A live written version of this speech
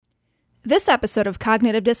This episode of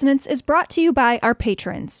Cognitive Dissonance is brought to you by our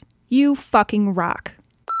patrons. You fucking rock.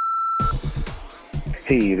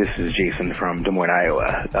 Hey, this is Jason from Des Moines,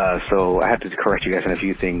 Iowa. So I have to correct you guys on a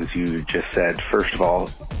few things you just said. First of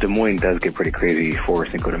all, Des Moines does get pretty crazy for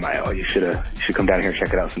Cinco de Mayo. You should come down here and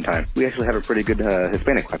check it out sometime. We actually have a pretty good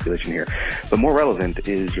Hispanic population here. But more relevant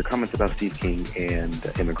is your comments about Steve King and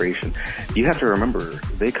immigration. You have to remember,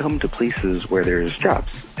 they come to places where there's jobs,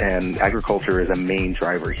 and agriculture is a main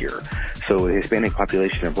driver here. So the Hispanic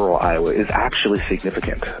population of rural Iowa is actually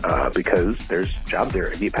significant because there's jobs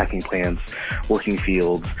there, meatpacking plants, working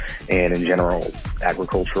fields, and in general,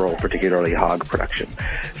 agricultural, particularly hog production.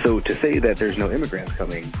 So to say that there's no immigrants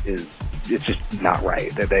coming it's just not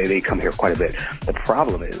right. That they come here quite a bit. The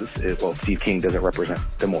problem is, Steve King doesn't represent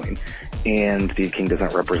Des Moines, and Steve King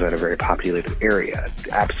doesn't represent a very populated area.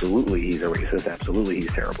 Absolutely, he's a racist. Absolutely,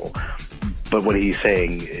 he's terrible. But what he's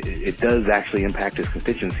saying, it does actually impact his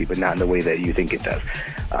constituency, but not in the way that you think it does.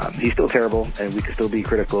 He's still terrible, and we can still be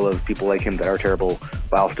critical of people like him that are terrible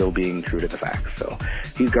while still being true to the facts. So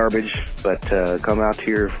he's garbage, but come out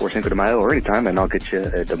here for Cinco de Mayo or anytime, and I'll get you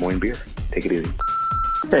a Des Moines beer. Take it easy.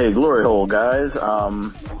 Hey, glory hole, guys.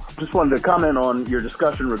 Just wanted to comment on your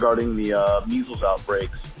discussion regarding the measles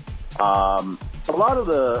outbreaks. A lot of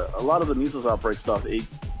the measles outbreak stuff, it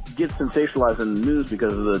gets sensationalized in the news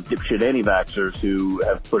because of the dipshit anti-vaxxers who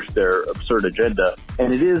have pushed their absurd agenda.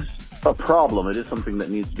 And it is a problem. It is something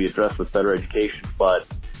that needs to be addressed with better education. But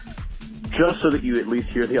just so that you at least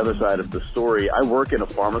hear the other side of the story, I work in a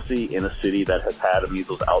pharmacy in a city that has had a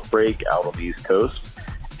measles outbreak out on the East Coast.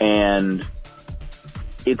 And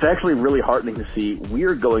it's actually really heartening to see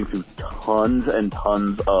we're going through tons and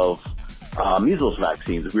tons of measles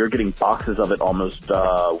vaccines. We are getting boxes of it almost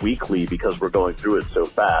weekly because we're going through it so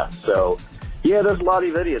fast. So, yeah, there's a lot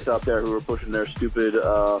of idiots out there who are pushing their stupid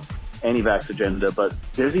anti-vax agenda, but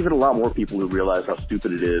there's even a lot more people who realize how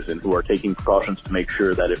stupid it is and who are taking precautions to make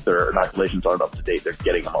sure that if their inoculations aren't up to date, they're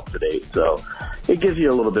getting them up to date. So it gives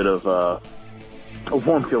you a little bit of a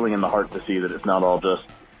warm feeling in the heart to see that it's not all just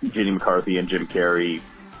Jenny McCarthy and Jim Carrey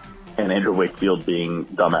and Andrew Wakefield being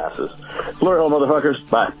dumbasses. Florida, motherfuckers.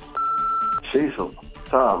 Bye. Cecil,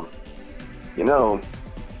 Tom,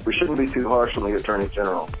 we shouldn't be too harsh on the Attorney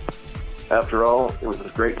General. After all, it was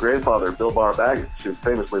his great-grandfather, Bill Barr Baggins, who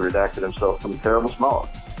famously redacted himself from the terrible smog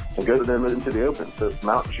and goaded them into the open so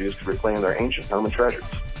mountain Jews could reclaim their ancient home and treasures.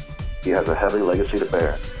 He has a heavy legacy to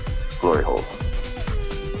bear. Glory hole.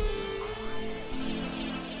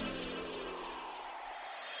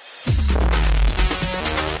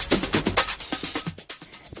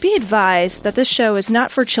 Be advised that this show is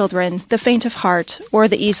not for children, the faint of heart, or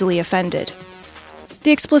the easily offended.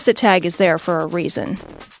 The explicit tag is there for a reason.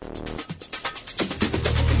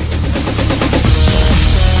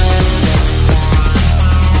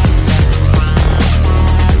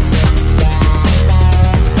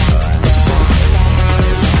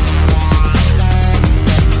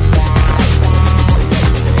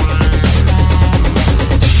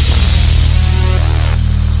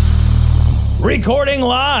 Recording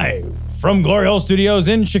live from Glory Hole Studios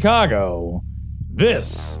in Chicago,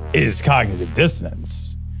 this is Cognitive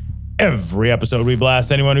Dissonance. Every episode we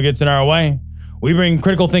blast anyone who gets in our way. We bring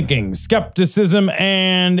critical thinking, skepticism,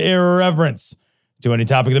 and irreverence to any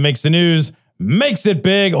topic that makes the news, makes it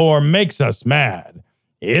big, or makes us mad.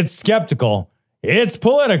 It's skeptical, it's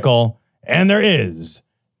political, and there is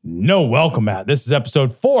no welcome mat. This is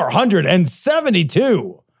episode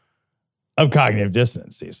 472 of Cognitive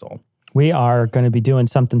Dissonance, Cecil. We are going to be doing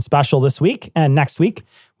something special this week and next week.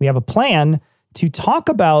 We have a plan to talk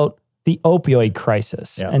about the opioid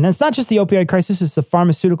crisis. Yeah. And it's not just the opioid crisis, it's the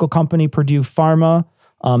pharmaceutical company Purdue Pharma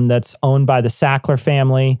that's owned by the Sackler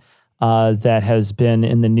family that has been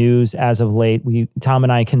in the news as of late. Tom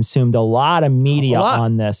and I consumed a lot of media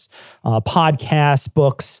on this, podcasts,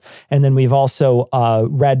 books, and then we've also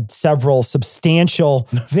read several substantial,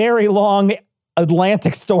 very long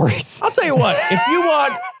Atlantic stories. I'll tell you what, if you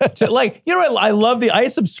want to, I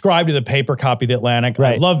subscribe to the paper copy of the Atlantic.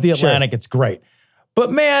 Right. I love the Atlantic. Sure. It's great.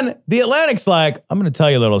 But man, the Atlantic's like, I'm going to tell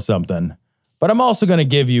you a little something, but I'm also going to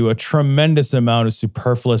give you a tremendous amount of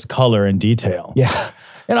superfluous color and detail. Yeah.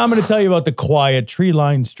 And I'm going to tell you about the quiet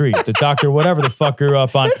tree-lined street that Dr. Whatever the fuck grew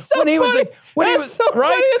up on. That's so funny. Funny to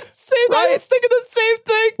say that. I was thinking the same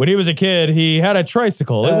thing. When he was a kid, he had a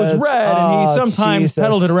tricycle. It was red, and he sometimes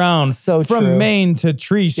pedaled it around from Maine to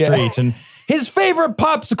Tree Street. And his favorite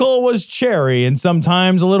popsicle was cherry, and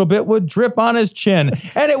sometimes a little bit would drip on his chin.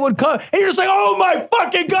 And it would come, and you're just like, oh my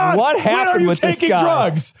fucking God. What happened with this guy?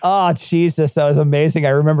 Drugs? Oh, Jesus. That was amazing. I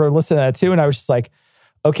remember listening to that too, and I was just like,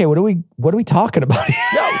 okay, what are we talking about here?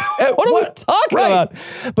 What are we talking about?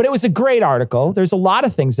 But it was a great article. There's a lot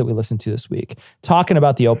of things that we listened to this week talking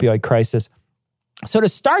about the opioid crisis. So to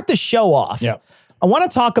start the show off, I want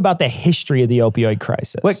to talk about the history of the opioid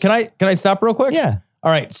crisis. Wait, can I stop real quick? Yeah.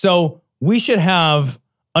 All right. So we should have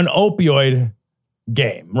an opioid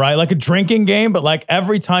game, right? Like a drinking game, but like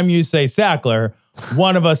every time you say Sackler,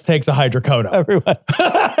 one of us takes a hydrocodone. Everyone.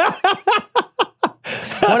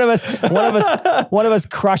 One of us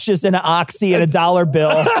crushes an oxy in a dollar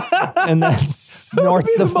bill and then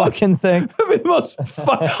snorts the fucking thing. That'd be the most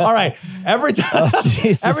fun. All right. Every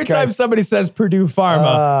time somebody says Purdue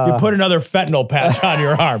Pharma, you put another fentanyl patch on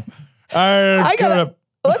your arm.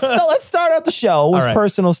 Let's start out the show with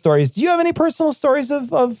personal stories. Do you have any personal stories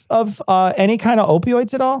of any kind of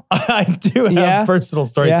opioids at all? I do have personal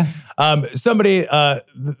stories. Yeah. Somebody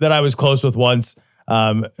that I was close with once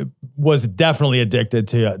was definitely addicted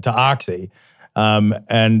to Oxy.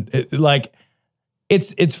 And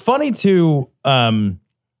it's funny to to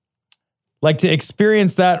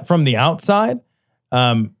experience that from the outside.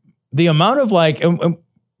 The amount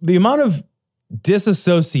of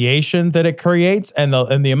disassociation that it creates and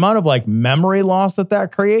the amount of memory loss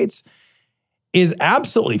that creates is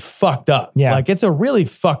absolutely fucked up. Yeah. Like it's a really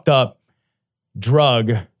fucked up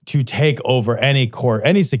drug to take over any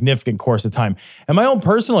significant course of time. And my own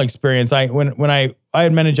personal experience, when I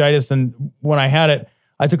had meningitis, and when I had it,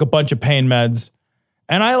 I took a bunch of pain meds,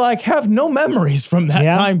 and I have no memories from that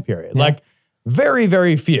time period. Yeah. Very,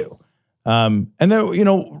 very few. And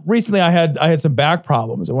then, recently I had some back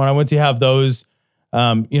problems, and when I went to have those,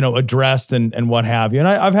 addressed and what have you, and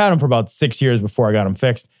I've had them for about 6 years before I got them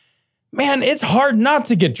fixed. Man, it's hard not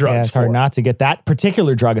to get drugs. Yeah, it's hard not to get that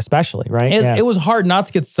particular drug, especially, right? It was hard not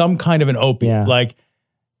to get some kind of an opiate. Yeah.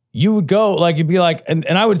 You would go, you'd be and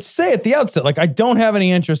I would say at the outset, I don't have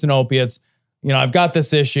any interest in opiates. I've got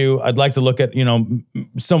this issue. I'd like to look at,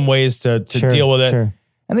 some ways to deal with it. Sure.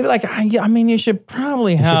 And they'd be like, you should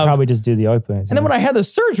probably just do the opioids. And then when I had the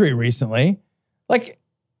surgery recently,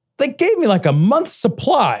 they gave me a month's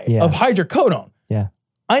supply of hydrocodone. Yeah.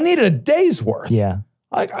 I needed a day's worth. Yeah.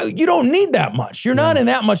 You don't need that much. You're not in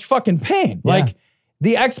that much fucking pain. Yeah.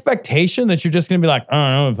 The expectation that you're just going to be I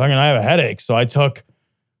don't know, I have a headache, so I took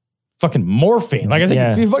fucking morphine. I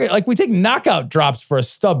think we take knockout drops for a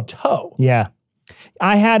stubbed toe. Yeah.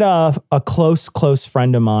 I had a close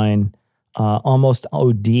friend of mine almost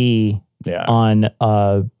OD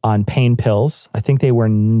on pain pills. I think they were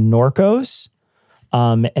Norcos.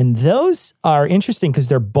 And those are interesting because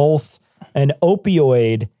they're both an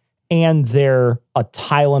opioid and they're a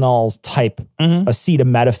Tylenol type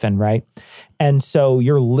acetaminophen, right? And so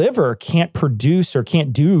your liver can't produce or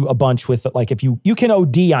can't do a bunch with it. If you can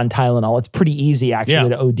OD on Tylenol, it's pretty easy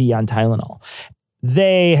actually to OD on Tylenol.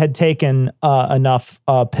 They had taken enough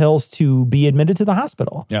pills to be admitted to the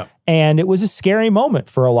hospital. Yeah. And it was a scary moment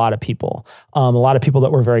for a lot of people. A lot of people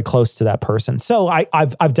that were very close to that person. So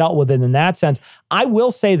I've dealt with it in that sense. I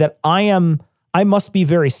will say that I must be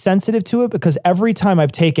very sensitive to it because every time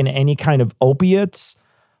I've taken any kind of opiates,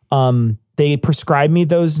 they prescribed me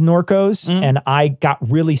those Norcos and I got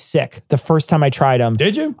really sick the first time I tried them.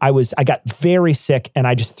 Did you? I got very sick and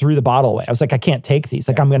I just threw the bottle away. I was like, I can't take these.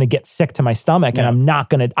 I'm going to get sick to my stomach and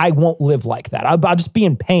I won't live like that. I'll just be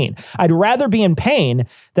in pain. I'd rather be in pain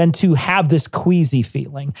than to have this queasy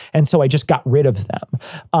feeling. And so I just got rid of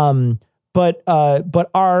them. But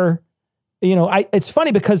it's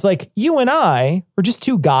funny because you and I are just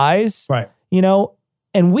two guys, right?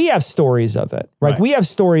 And we have stories of it, right? We have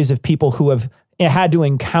stories of people who have had to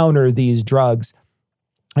encounter these drugs,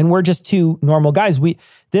 and we're just two normal guys.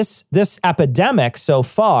 This epidemic so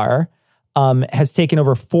far has taken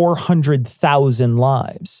over 400,000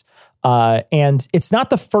 lives, and it's not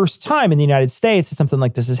the first time in the United States that something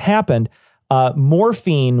like this has happened.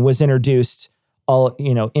 Morphine was introduced,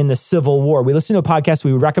 in the Civil War. We listened to a podcast.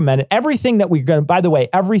 We would recommend it. Everything that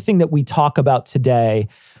we talk about today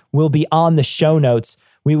will be on the show notes.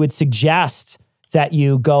 We would suggest that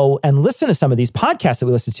you go and listen to some of these podcasts that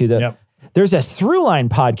we listen to. There's a Throughline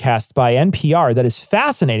podcast by NPR that is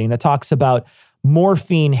fascinating that talks about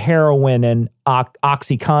morphine, heroin, and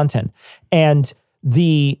OxyContin and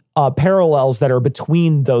the parallels that are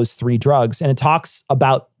between those three drugs. And it talks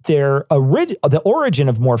about the origin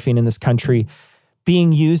of morphine in this country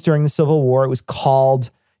being used during the Civil War. It was called,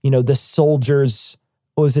 the soldiers'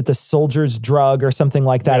 was it the soldier's drug or something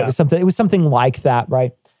like that? Yeah. It was something like that,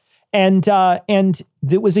 right? And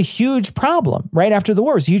it was a huge problem right after the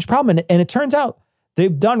war. It was a huge problem. And it turns out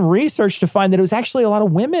they've done research to find that it was actually a lot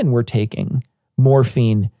of women were taking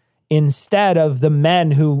morphine instead of the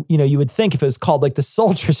men who, you would think if it was called like the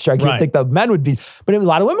soldier strike, you'd think the men would be, but a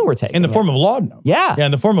lot of women were taking in the form of laudanum. Yeah. Yeah,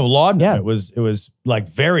 in the form of laudanum. Yeah. It was like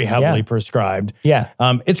very heavily prescribed. Yeah.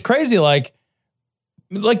 It's crazy. Like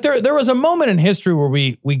there was a moment in history where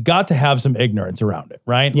we got to have some ignorance around it,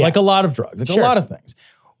 right? Yeah. Like a lot of drugs, like a lot of things.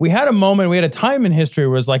 We had a time in history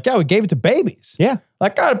where it was like, we gave it to babies. Yeah.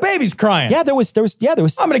 Like, God, a baby's crying. Yeah, there was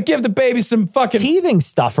I'm going to give the baby some fucking teething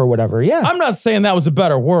stuff or whatever. Yeah. I'm not saying that was a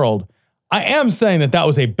better world. I am saying that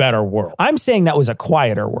was a better world. I'm saying that was a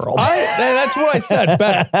quieter world. That's what I said.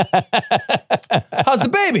 Better. How's the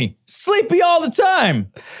baby? Sleepy all the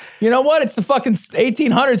time. You know what? It's the fucking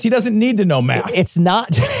 1800s. He doesn't need to know math. It's not.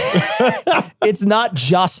 It's not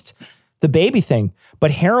just the baby thing, but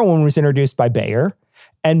heroin was introduced by Bayer,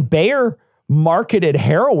 and Bayer marketed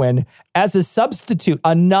heroin as a substitute,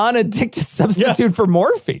 a non-addictive substitute for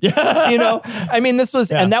morphine. Yeah. I mean, this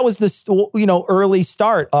was, and that was this, early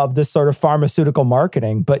start of this sort of pharmaceutical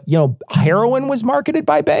marketing. But, heroin was marketed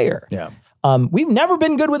by Bayer. Yeah. We've never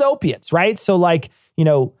been good with opiates, right? So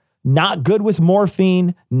not good with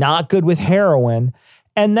morphine, not good with heroin.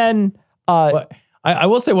 And then, I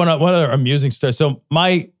will say one other amusing story. So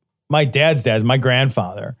my dad's dad, my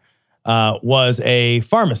grandfather, was a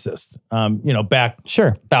pharmacist, back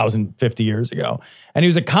 1,050 years ago. And he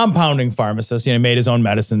was a compounding pharmacist, he made his own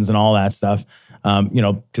medicines and all that stuff,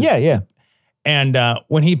 Yeah. And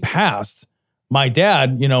when he passed, my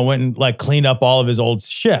dad, went and cleaned up all of his old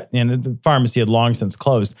shit. And the pharmacy had long since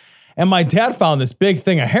closed. And my dad found this big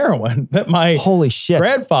thing of heroin that my holy shit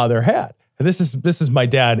grandfather had. And this is my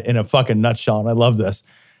dad in a fucking nutshell, and I love this.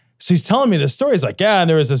 So he's telling me this story. He's like, and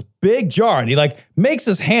there was this big jar, and he makes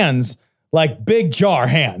his hands like big jar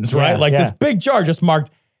hands, right? This big jar just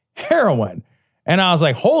marked heroin. And I was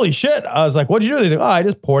like, holy shit. I was like, what'd you do? He's like, I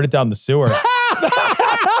just poured it down the sewer.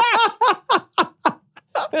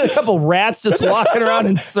 A couple rats just walking around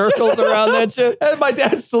in circles around that shit. That's my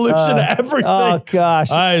dad's solution to everything. Oh, gosh.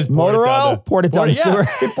 Motor oil? Poured it down the sewer.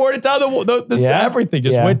 He poured it down the everything.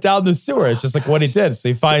 Just went down the sewer. It's just like what he did. So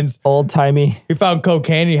he finds... Old-timey. He found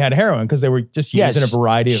cocaine and he had heroin because they were just using a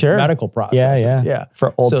variety of medical processes. Yeah.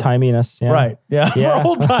 For old-timiness. Right. Yeah. For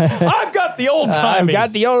old-time. I've got the old-timies. I've got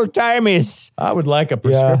the old-timies. I would like a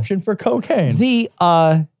prescription for cocaine.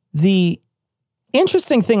 The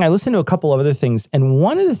interesting thing, I listened to a couple of other things, and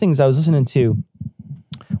one of the things I was listening to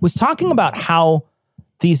was talking about how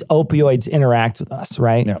these opioids interact with us,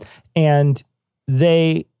 right? Yeah. And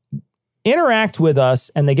they interact with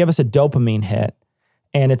us and they give us a dopamine hit.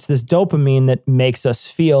 And it's this dopamine that makes us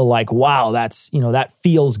feel like, wow, that's, that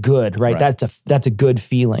feels good, right? That's a good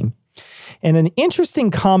feeling. And an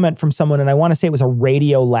interesting comment from someone, and I want to say it was a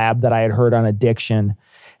Radio Lab that I had heard on addiction.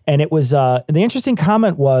 And it was, the interesting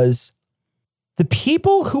comment was, the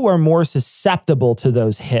people who are more susceptible to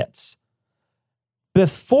those hits,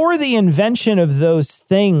 before the invention of those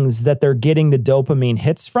things that they're getting the dopamine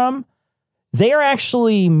hits from, they are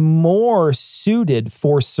actually more suited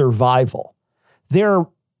for survival. They're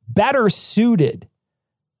better suited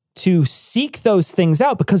to seek those things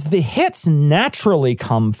out because the hits naturally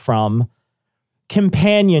come from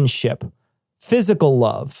companionship, physical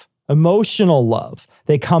love, emotional love.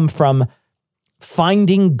 They come from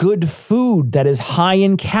finding good food that is high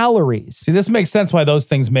in calories. See, this makes sense why those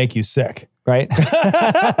things make you sick. Right? But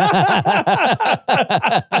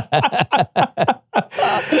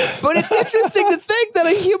it's interesting to think that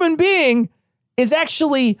a human being is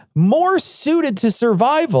actually more suited to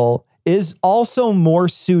survival, is also more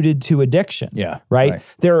suited to addiction. Yeah. Right?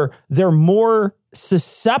 They're more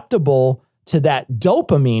susceptible to that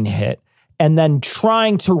dopamine hit and then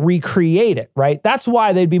trying to recreate it, right? That's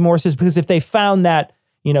why they'd be more susceptible, because if they found that,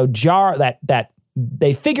 jar, that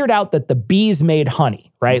they figured out that the bees made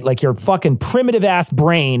honey, right? Like your fucking primitive ass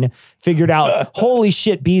brain figured out, holy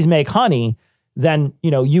shit, bees make honey, then,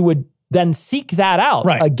 you would then seek that out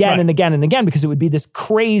again and again and again, because it would be this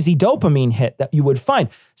crazy dopamine hit that you would find.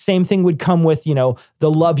 Same thing would come with, the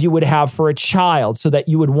love you would have for a child, so that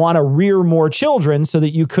you would want to rear more children so that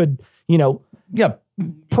you could,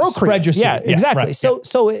 procreate. Spread your seed. Yeah, exactly. Right.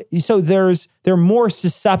 So they're more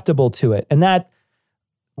susceptible to it. And that,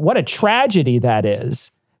 what a tragedy that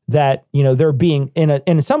is, that, they're being,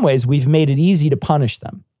 in some ways, we've made it easy to punish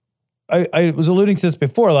them. I was alluding to this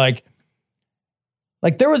before, like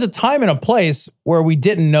there was a time and a place where we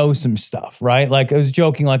didn't know some stuff, right? Like I was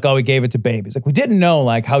joking, we gave it to babies. Like we didn't know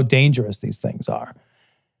how dangerous these things are.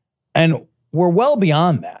 And we're well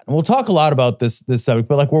beyond that. And we'll talk a lot about this subject,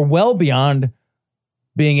 but we're well beyond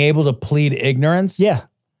being able to plead ignorance. Yeah.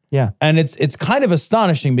 Yeah. And it's kind of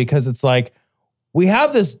astonishing, because it's like we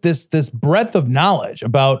have this breadth of knowledge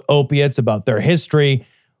about opiates, about their history.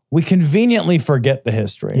 we conveniently forget the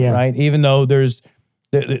history, right? Even though there's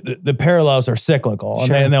the parallels are cyclical,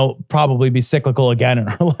 and they'll probably be cyclical again in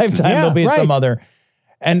our lifetime. There'll be some other,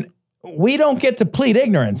 and we don't get to plead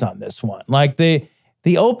ignorance on this one. Like the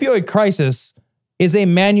opioid crisis is a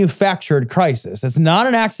manufactured crisis. It's not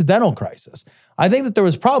an accidental crisis. I think that there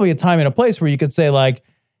was probably a time and a place where you could say like,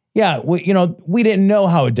 yeah, we didn't know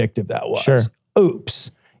how addictive that was. Sure.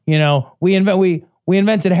 Oops. We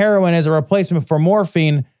invented heroin as a replacement for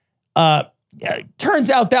morphine. Turns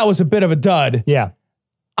out that was a bit of a dud. Yeah.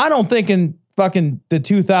 I don't think in fucking the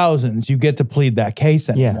 2000s you get to plead that case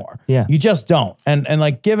anymore. Yeah. You just don't. And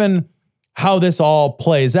like, given how this all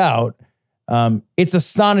plays out, it's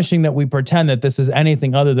astonishing that we pretend that this is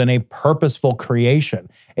anything other than a purposeful creation,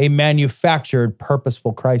 a manufactured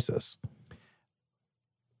purposeful crisis.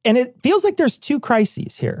 And it feels like there's two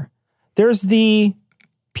crises here. There's the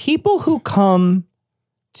people who come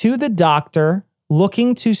to the doctor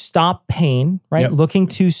looking to stop pain, right? Yep. Looking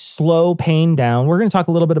to slow pain down. We're going to talk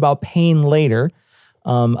a little bit about pain later,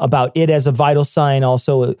 about it as a vital sign,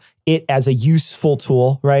 also it as a useful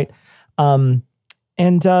tool, right? And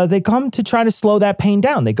they come to try to slow that pain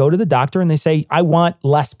down. They go to the doctor and they say, I want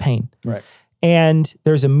less pain. Right. And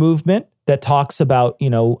there's a movement that talks about,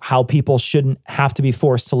 how people shouldn't have to be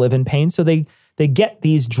forced to live in pain. So they get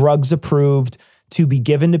these drugs approved to be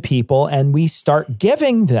given to people, and we start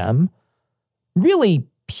giving them really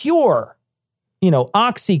pure,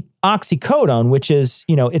 oxycodone, which is,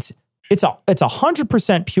 it's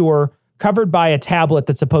 100% pure, covered by a tablet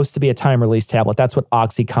that's supposed to be a time-release tablet. That's what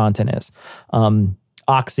OxyContin is.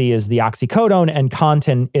 Oxy is the oxycodone, and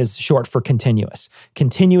Contin is short for continuous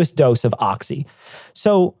dose of oxy.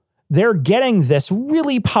 So they're getting this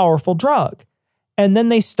really powerful drug. And then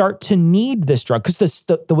they start to need this drug because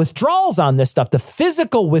the withdrawals on this stuff, the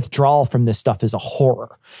physical withdrawal from this stuff is a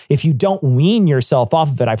horror. If you don't wean yourself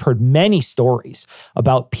off of it, I've heard many stories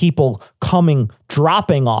about people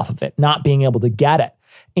dropping off of it, not being able to get it.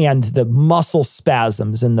 And the muscle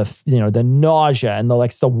spasms and the nausea and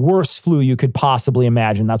it's the worst flu you could possibly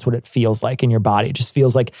imagine. That's what it feels like in your body. It just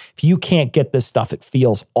feels like if you can't get this stuff, it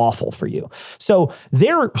feels awful for you. So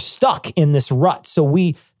they're stuck in this rut. So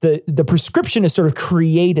the prescription has sort of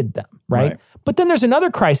created them, right? But then there's another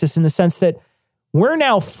crisis in the sense that we're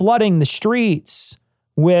now flooding the streets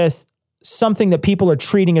with something that people are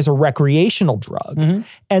treating as a recreational drug. Mm-hmm.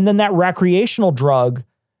 And then that recreational drug,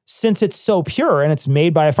 since it's so pure and it's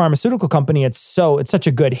made by a pharmaceutical company, it's such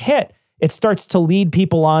a good hit, it starts to lead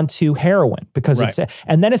people on to heroin because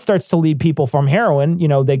and then it starts to lead people from heroin.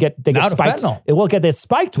 They get spiked. It will get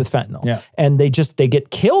spiked with fentanyl, and they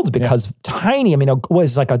get killed because tiny. It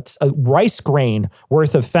was like a rice grain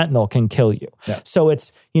worth of fentanyl can kill you. Yeah. So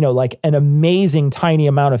it's like an amazing tiny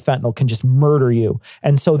amount of fentanyl can just murder you,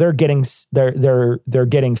 and so they're getting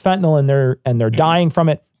fentanyl and they're dying from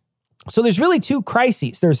it. So there's really two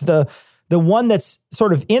crises. There's the one that's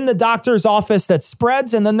sort of in the doctor's office that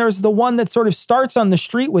spreads, and then there's the one that sort of starts on the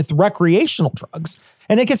street with recreational drugs.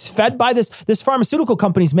 And it gets fed by this pharmaceutical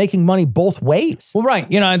company's making money both ways. Well,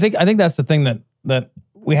 right. I think that's the thing that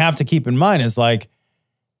we have to keep in mind is like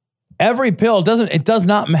every pill it does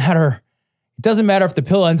not matter. It doesn't matter if the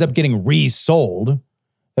pill ends up getting resold.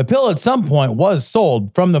 The pill at some point was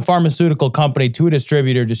sold from the pharmaceutical company to a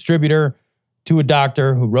distributor to a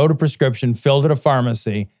doctor who wrote a prescription, filled at a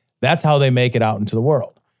pharmacy. That's how they make it out into the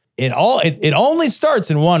world. It only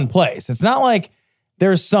starts in one place. It's not like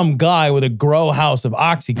there's some guy with a grow house of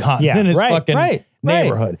OxyContin in his fucking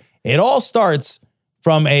neighborhood. It all starts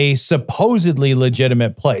from a supposedly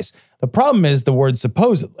legitimate place. The problem is the word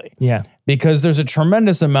supposedly. Yeah. Because there's a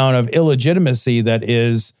tremendous amount of illegitimacy that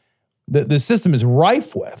is the system is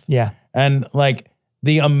rife with. Yeah. And like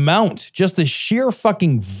the amount, just the sheer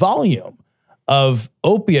fucking volume of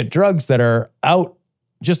opiate drugs that are out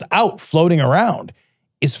floating around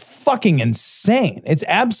is fucking insane. It's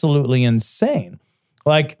absolutely insane.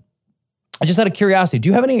 Like, I just out of curiosity, do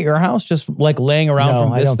you have any at your house just like laying around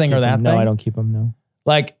from this thing or that thing? No, I don't keep them, no.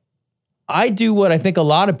 Like, I do what I think a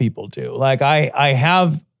lot of people do. Like, I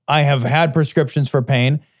have had prescriptions for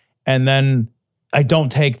pain, and then I don't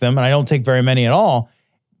take them, and I don't take very many at all.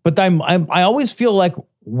 But I always feel like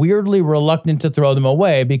weirdly reluctant to throw them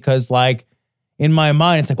away because like, in my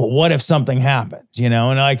mind, it's like, well, what if something happens, And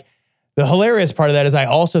like the hilarious part of that is I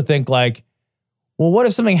also think like, well, what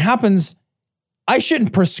if something happens? I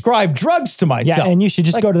shouldn't prescribe drugs to myself. Yeah, and you should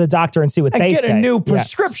just go to the doctor and see what they say. Get a new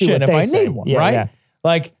prescription if I need one, right? Yeah.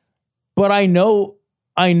 Like, but I know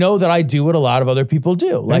that I do what a lot of other people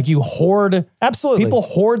do. Like you hoard. Absolutely. People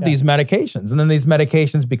hoard these medications, and then these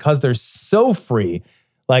medications, because they're so free,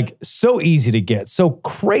 like so easy to get, so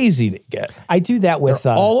crazy to get. I do that with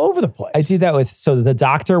all over the place. I do that with, so the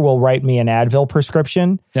doctor will write me an Advil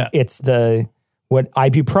prescription. Yeah. It's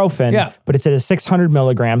ibuprofen, but it's at a 600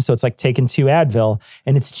 milligrams. So it's like taking 2 Advil,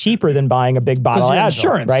 and it's cheaper than buying a big bottle of Advil,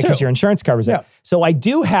 insurance, right? Because too. your insurance covers it. So I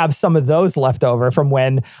do have some of those left over from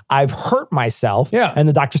when I've hurt myself. Yeah. And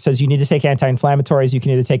the doctor says, you need to take anti-inflammatories. You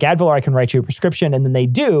can either take Advil or I can write you a prescription. And then they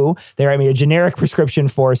write me a generic prescription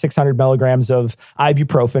for 600 milligrams of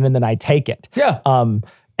ibuprofen, and then I take it. Yeah.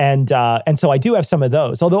 And so I do have some of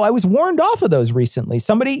those, although I was warned off of those recently.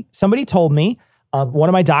 Somebody told me, one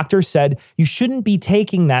of my doctors said, you shouldn't be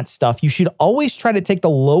taking that stuff. You should always try to take the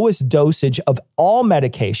lowest dosage of all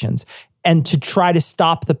medications and to try to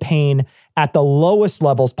stop the pain at the lowest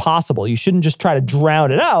levels possible. You shouldn't just try to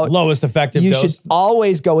drown it out. Lowest effective dose. You should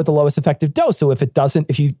always go with the lowest effective dose. So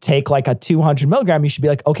if you take like a 200 milligram, you should be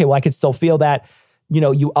like, okay, well, I could still feel that.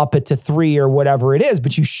 You up it to 3 or whatever it is,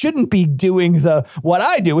 but you shouldn't be doing what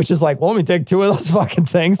I do, which is like, well, let me take 2 of those fucking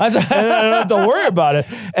things and I don't have to worry about it.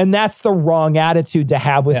 And that's the wrong attitude to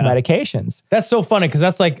have with medications. That's so funny because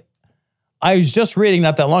that's like, I was just reading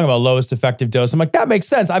not that long about lowest effective dose. I'm like, that makes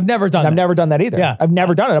sense. I've never done that. I've never done that either. Yeah. I've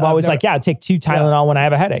never done it. I'm always like, take 2 Tylenol when I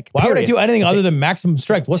have a headache. Why would I do anything other than maximum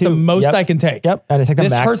strength? What's 2. the most I can take? Yep. And I take the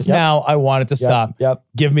this max. hurts now. I want it to stop. Yep.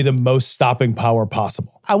 Give me the most stopping power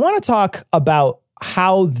possible. I want to talk about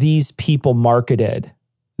how these people marketed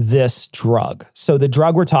this drug. So the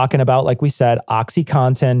drug we're talking about, like we said,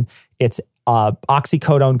 OxyContin, it's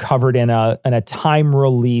oxycodone covered in a time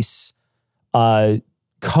release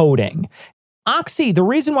coating. Oxy, the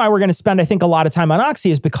reason why we're going to spend, I think, a lot of time on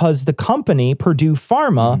Oxy is because the company, Purdue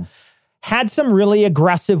Pharma, had some really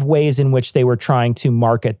aggressive ways in which they were trying to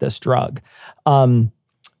market this drug.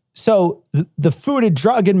 So the Food and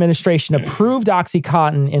Drug Administration approved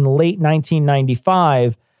OxyContin in late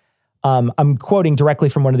 1995. I'm quoting directly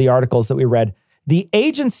from one of the articles that we read. The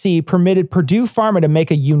agency permitted Purdue Pharma to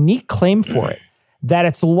make a unique claim for it, that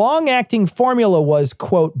its long-acting formula was,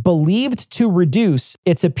 quote, believed to reduce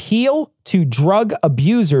its appeal to drug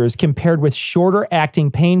abusers compared with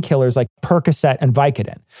shorter-acting painkillers like Percocet and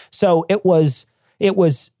Vicodin. So it was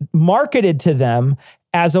marketed to them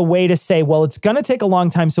as a way to say, well, it's going to take a long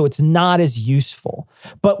time, so it's not as useful.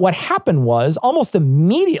 But what happened was almost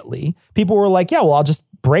immediately, people were like, yeah, well, I'll just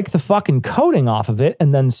break the fucking coating off of it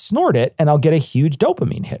and then snort it, and I'll get a huge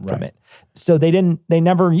dopamine hit from it. So they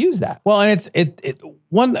never used that. Well, and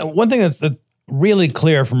one thing that's really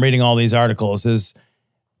clear from reading all these articles is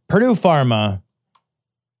Purdue Pharma,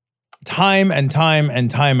 time and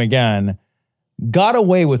time again, got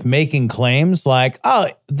away with making claims like, oh,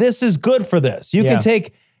 this is good for this. You can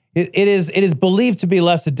take, it is believed to be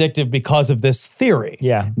less addictive because of this theory.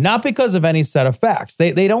 Yeah. Not because of any set of facts.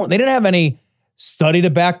 They didn't have any study to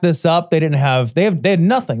back this up. They had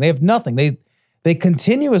nothing. They have nothing. They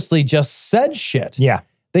continuously just said shit. Yeah.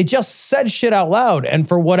 They just said shit out loud. And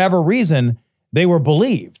for whatever reason, they were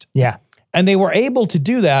believed. Yeah. And they were able to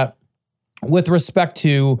do that with respect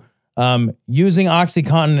to using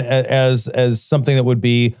OxyContin as something that would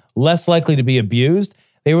be less likely to be abused.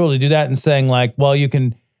 They were able to do that and saying like, well, you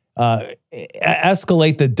can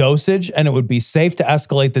escalate the dosage and it would be safe to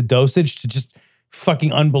escalate the dosage to just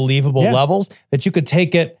fucking unbelievable levels, that you could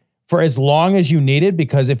take it for as long as you needed,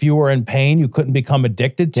 because if you were in pain, you couldn't become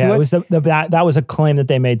addicted to it. It was that was a claim that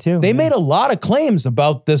they made too. They made a lot of claims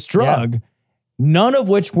about this drug, none of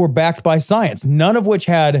which were backed by science, none of which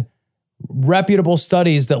had reputable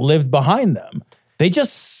studies that lived behind them. They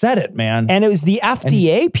just said it, man. And it was the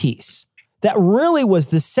FDA piece that really was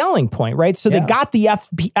the selling point, right? So they got the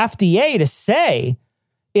FDA to say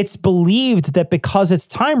it's believed that because it's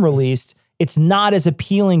time released, it's not as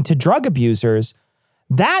appealing to drug abusers.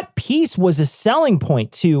 That piece was a selling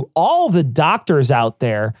point to all the doctors out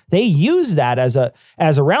there. They used that as a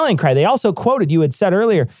rallying cry. They also quoted, you had said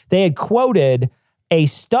earlier, they had quoted a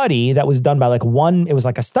study that was done by it was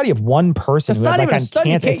like a study of one person. It's not even a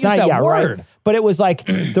study. You can't use that word. Right. But it was like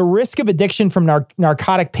the risk of addiction from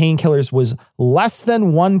narcotic painkillers was less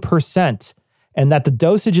than 1%, and that the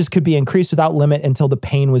dosages could be increased without limit until the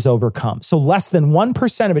pain was overcome. So less than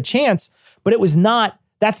 1% of a chance, but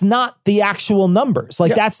that's not the actual numbers.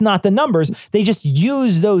 That's not the numbers. They just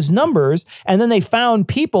used those numbers, and then they found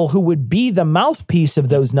people who would be the mouthpiece of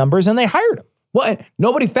those numbers, and they hired them. Well,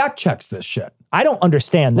 nobody fact checks this shit. I don't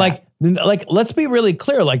understand that. Like, let's be really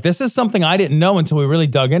clear. Like, this is something I didn't know until we really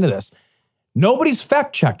dug into this. Nobody's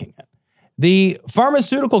fact checking it. The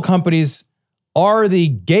pharmaceutical companies are the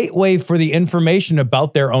gateway for the information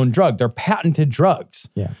about their own drug. They're patented drugs.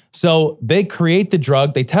 Yeah. So they create the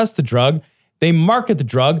drug, they test the drug, they market the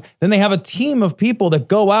drug, then they have a team of people that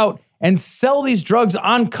go out and sell these drugs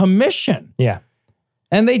on commission. Yeah.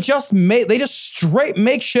 And they just straight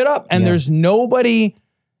make shit up. And there's nobody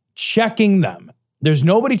checking them. There's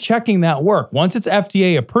nobody checking that work. Once it's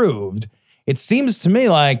FDA approved, it seems to me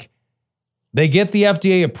like they get the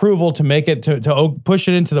FDA approval to make it, to push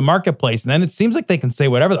it into the marketplace. And then it seems like they can say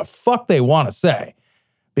whatever the fuck they want to say,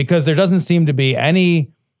 because there doesn't seem to be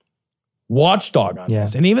any watchdog on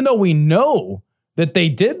this. And even though we know that they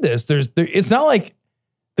did this, it's not like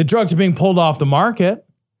the drugs are being pulled off the market.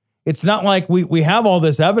 It's not like we have all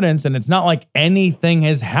this evidence, and it's not like anything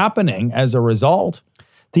is happening as a result.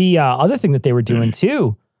 The other thing that they were doing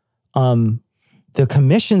too, the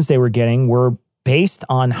commissions they were getting were based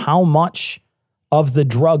on how much of the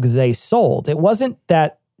drug they sold. It wasn't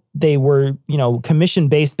that they were, commission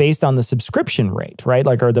based on the subscription rate, right?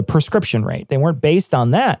 Or the prescription rate. They weren't based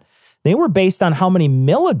on that. They were based on how many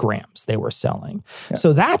milligrams they were selling. Yeah.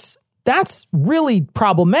 So that's really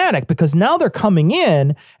problematic, because now they're coming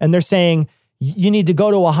in and they're saying, you need to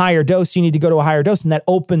go to a higher dose, you need to go to a higher dose. And that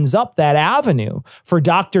opens up that avenue for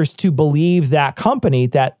doctors to believe that company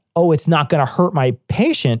that, oh, it's not going to hurt my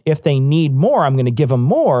patient. If they need more, I'm going to give them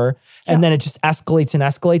more. Yeah. And then it just escalates and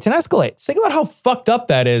escalates and escalates. Think about how fucked up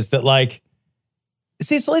that is, that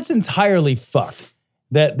so it's entirely fucked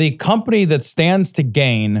that the company that stands to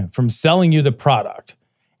gain from selling you the product,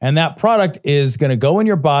 and that product is going to go in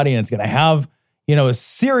your body and it's going to have, a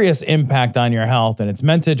serious impact on your health, and it's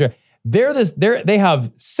meant to, they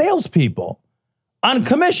have salespeople on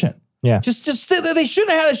commission. Yeah. Just they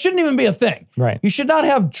shouldn't have, it shouldn't even be a thing. Right. You should not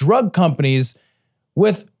have drug companies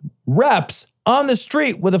with reps on the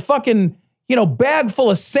street with a fucking, bag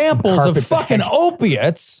full of samples of fucking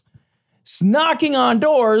opiates, knocking on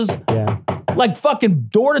doors. Yeah. Like fucking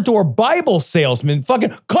door-to-door Bible salesman, fucking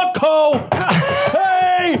Cutco.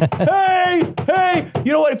 Hey.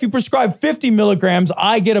 You know what? If you prescribe 50 milligrams,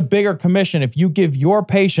 I get a bigger commission if you give your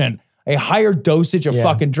patient a higher dosage of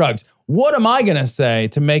fucking drugs. What am I going to say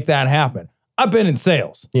to make that happen? I've been in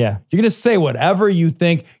sales. Yeah. You're going to say whatever you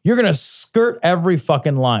think. You're going to skirt every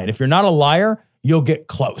fucking line. If you're not a liar, you'll get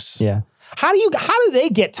close. Yeah. How do they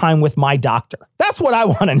get time with my doctor? That's what I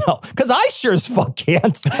want to know. Because I sure as fuck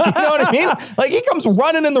can't. You know what I mean? Like, he comes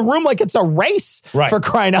running in the room like it's a race, for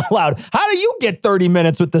crying out loud. How do you get 30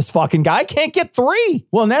 minutes with this fucking guy? I can't get 3.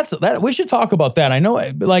 Well, and that we should talk about that. I know,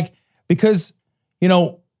 because,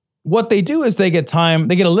 what they do is they get a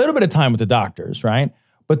little bit of time with the doctors, right?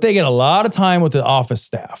 But they get a lot of time with the office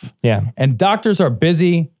staff. Yeah. And doctors are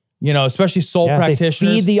busy. Especially sole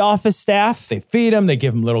practitioners. They feed the office staff. They feed them. They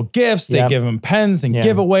give them little gifts. They give them pens and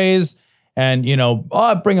giveaways. And,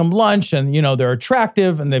 bring them lunch. And, they're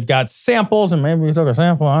attractive. And they've got samples. And maybe we took a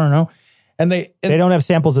sample. I don't know. And they don't have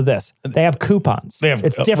samples of this. They have coupons.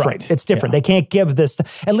 It's different. Right. It's different. They can't give this,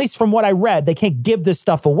 at least from what I read, they can't give this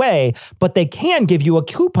stuff away, but they can give you a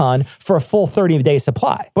coupon for a full 30-day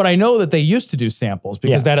supply. But I know that they used to do samples,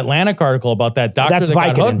 because that Atlantic article about that doctor that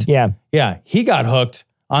got hooked. Yeah, he got hooked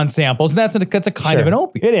on samples, and that's a kind of an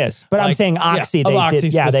opiate. It is, but I'm saying Oxy.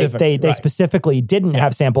 They specifically didn't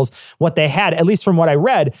have samples. What they had, at least from what I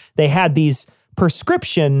read, they had these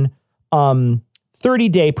prescription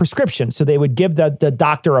 30-day prescriptions. So they would give the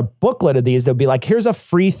doctor a booklet of these. They'd be like, here's a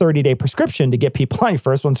free 30-day prescription to get people on. Your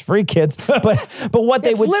first one's free, kids. But what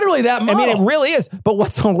they would literally that model. I mean, it really is. But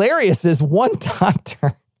what's hilarious is one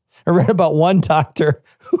doctor. I read about one doctor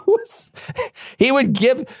who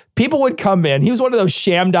people would come in. He was one of those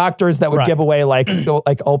sham doctors that would give away like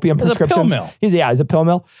opium prescriptions. A pill mill. He's a pill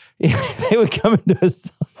mill. They would come into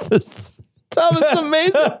his office. It's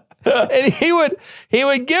amazing. And he would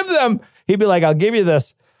give them, he'd be like, I'll give you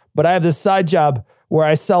this, but I have this side job where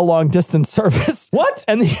I sell long distance service. What?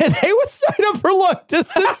 And they would sign up for long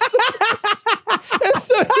distance service. And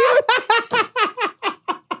so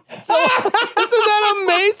isn't that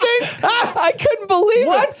amazing? I couldn't believe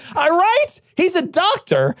it. All right. He's a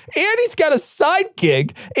doctor and he's got a side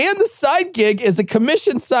gig, and the side gig is a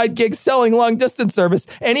commission side gig selling long distance service,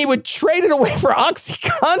 and he would trade it away for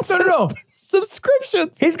OxyContin. No.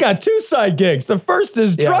 Subscriptions. He's got 2 side gigs. The first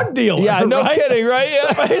is drug dealer. Yeah, no kidding, right?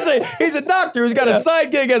 Yeah. he's a doctor who's got a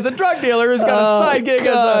side gig as a drug dealer, who's got a side gig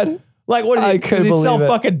as a... Like, what is he? Does he sell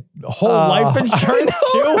fucking whole life insurance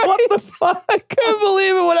too? Right? What the fuck? I couldn't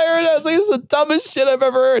believe it when I heard it. I was like, this is the dumbest shit I've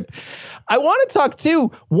ever heard. I want to talk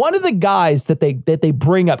too. One of the guys that they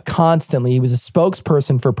bring up constantly, he was a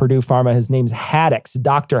spokesperson for Purdue Pharma. His name's Haddix,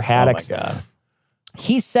 Dr. Haddix. Oh my God.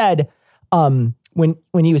 He said when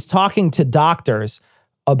he was talking to doctors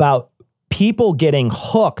about people getting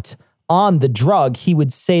hooked on the drug, he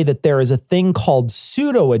would say that there is a thing called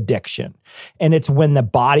pseudo addiction. And it's when the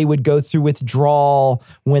body would go through withdrawal,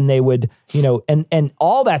 when they would, and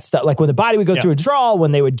all that stuff. Like when the body would go through withdrawal,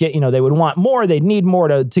 when they would get, they would want more, they'd need more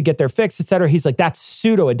to get their fix, et cetera. He's like, that's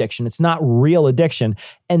pseudo addiction. It's not real addiction.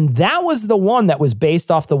 And that was the one that was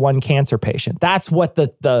based off the one cancer patient. That's what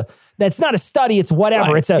that's not a study. It's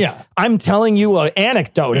whatever. Right. It's I'm telling you an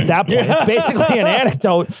anecdote at that point. It's basically an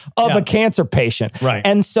anecdote of a cancer patient. Right.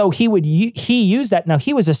 And so he used that. Now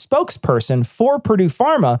he was a spokesperson for Purdue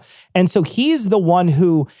Pharma. And so he's the one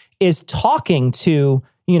who is talking to,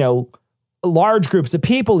 large groups of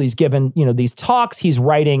people. He's given, these talks. He's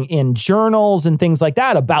writing in journals and things like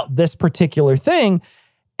that about this particular thing.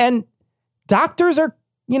 And doctors are,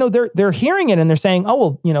 they're hearing it and they're saying,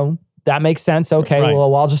 oh, well, that makes sense. Okay, right.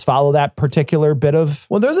 Well, I'll just follow that particular bit of...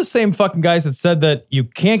 Well, they're the same fucking guys that said that you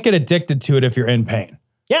can't get addicted to it if you're in pain.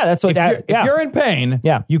 Yeah, that's what If you're in pain,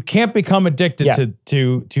 you can't become addicted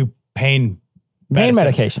to pain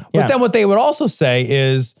medication. But then what they would also say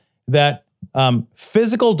is that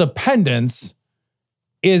physical dependence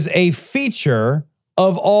is a feature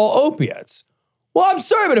of all opiates. Well, I'm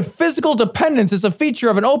sorry, but if physical dependence is a feature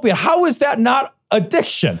of an opiate, how is that not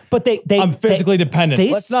addiction? But I'm physically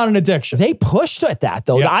dependent. That's not an addiction. They pushed at that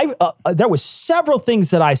though. Yeah. There was several things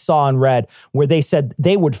that I saw and read where they said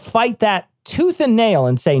they would fight that tooth and nail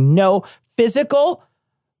and say no, physical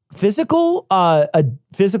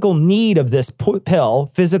need of this pill,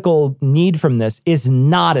 physical need from this is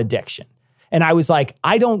not addiction. And I was like,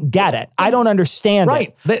 I don't get it. I don't understand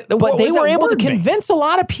it. But they were able to convince a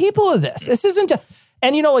lot of people of this. This isn't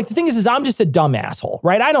and the thing is I'm just a dumb asshole,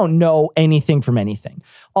 right? I don't know anything from anything.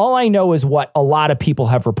 All I know is what a lot of people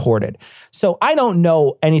have reported. So I don't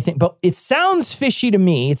know anything, but it sounds fishy to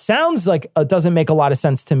me. It sounds like it doesn't make a lot of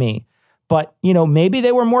sense to me. But, maybe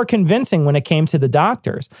they were more convincing when it came to the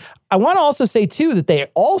doctors. I want to also say too, that they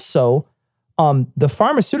also, the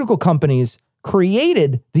pharmaceutical companies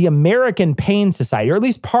created the American Pain Society, or at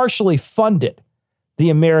least partially funded the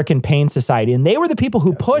American Pain Society. And they were the people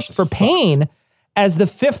who pushed for pain as the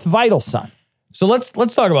fifth vital sign. So let's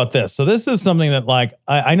talk about this. So this is something that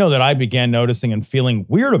I know that I began noticing and feeling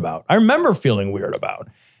weird about. I remember feeling weird about.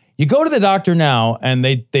 You go to the doctor now and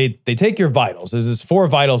they take your vitals. There's 4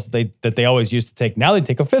 vitals that they always used to take. Now they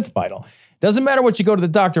take a 5th vital. Doesn't matter what you go to the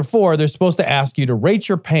doctor for. They're supposed to ask you to rate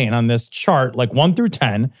your pain on this chart, like 1 through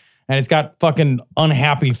 10. And it's got fucking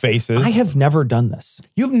unhappy faces. I have never done this.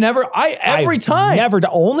 You've never, every time. Never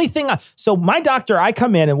done. Only thing, so my doctor, I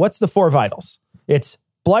come in and what's the 4 vitals? It's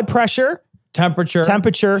blood pressure, temperature,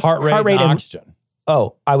 heart rate, and oxygen.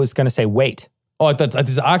 Oh, I was going to say weight. Oh, I thought this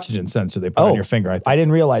is an oxygen sensor they put on your finger. I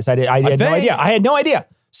didn't realize. I had no idea. I had no idea.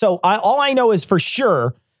 So all I know is for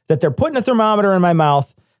sure that they're putting a thermometer in my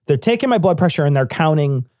mouth, they're taking my blood pressure, and they're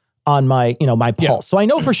counting on my, my pulse. Yeah. So I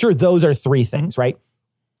know for sure those are 3 things, right?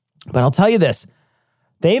 But I'll tell you this.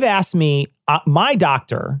 They've asked me, my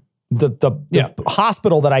doctor, the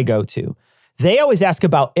hospital that I go to, they always ask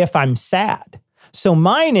about if I'm sad. So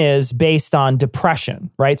mine is based on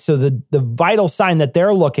depression, right? So the vital sign that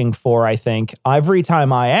they're looking for, I think, every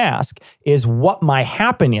time I ask is what my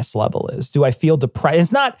happiness level is. Do I feel depressed?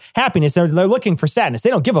 It's not happiness. They're looking for sadness. They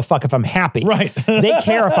don't give a fuck if I'm happy. Right. They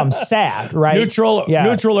care if I'm sad, right? Neutral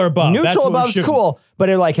or above. Neutral above is cool. But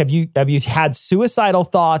they're like, have you had suicidal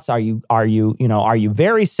thoughts? Are you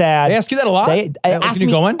very sad? They ask you that a lot? They ask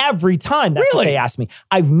me every time. That's what they ask me.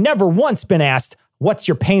 I've never once been asked, what's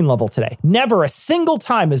your pain level today? Never a single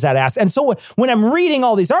time is that asked. And so when I'm reading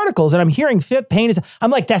all these articles and I'm hearing pain,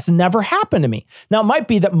 I'm like, that's never happened to me. Now, it might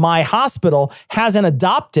be that my hospital hasn't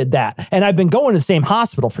adopted that. And I've been going to the same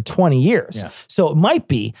hospital for 20 years. Yeah. So it might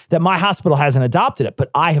be that my hospital hasn't adopted it,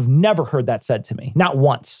 but I have never heard that said to me. Not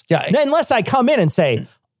once. Yeah. Unless I come in and say,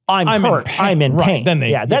 I'm hurt. I'm in pain. Then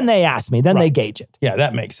they ask me. Then they gauge it. Yeah,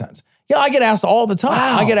 that makes sense. Yeah, I get asked all the time.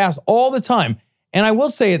 Wow. I get asked all the time. And I will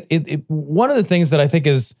say one of the things that I think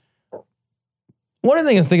is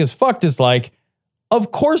fucked is like,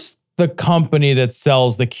 of course the company that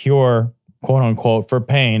sells the cure, quote unquote, for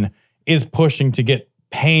pain is pushing to get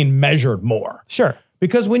pain measured more. Sure.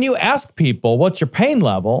 Because when you ask people, what's your pain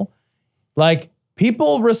level? Like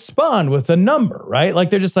people respond with a number, right? Like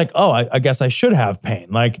they're just like, oh, I guess I should have pain.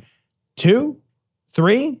 Like 2,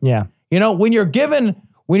 3. Yeah.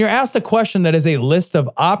 When you're asked a question that is a list of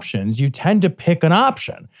options, you tend to pick an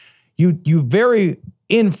option. You very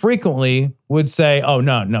infrequently would say, oh,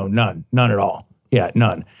 no, none at all. Yeah,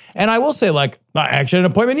 none. And I will say, like, I actually had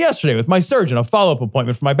an appointment yesterday with my surgeon, a follow-up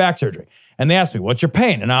appointment for my back surgery. And they asked me, what's your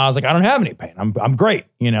pain? And I was like, I don't have any pain. I'm great,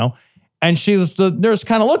 And the nurse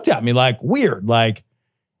kind of looked at me like, weird, like,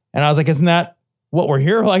 and I was like, isn't that what we're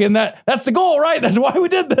here? Like, and that's the goal, right? That's why we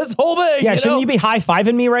did this whole thing. Yeah, shouldn't you be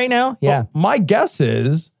high-fiving me right now? Yeah. Well, my guess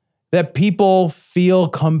is that people feel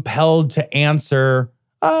compelled to answer,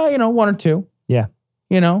 one or two. Yeah.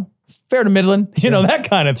 Fair to middling, that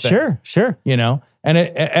kind of thing. Sure. And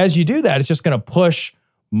as you do that, it's just going to push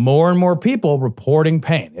more and more people reporting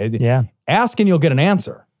pain. Ask and you'll get an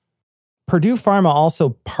answer. Purdue Pharma also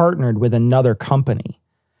partnered with another company,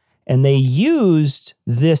 and they used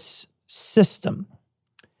this system.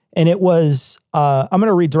 And it was, I'm going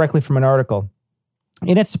to read directly from an article.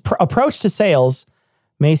 In its approach to sales,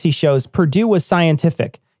 Macy shows Purdue was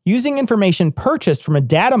scientific. Using information purchased from a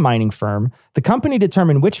data mining firm, the company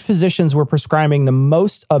determined which physicians were prescribing the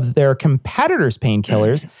most of their competitors'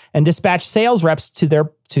 painkillers and dispatched sales reps to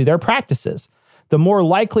their practices. The more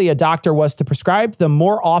likely a doctor was to prescribe, the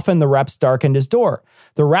more often the reps darkened his door.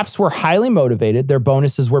 The reps were highly motivated. Their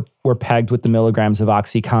bonuses were pegged with the milligrams of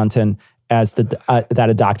OxyContin as that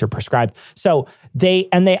a doctor prescribed. So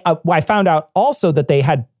I found out also that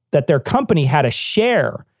their company had a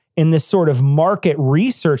share in this sort of market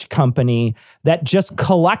research company that just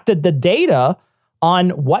collected the data on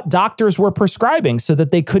what doctors were prescribing so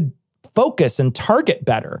that they could focus and target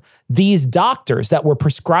better these doctors that were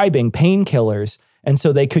prescribing painkillers. And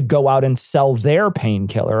so they could go out and sell their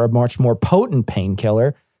painkiller, a much more potent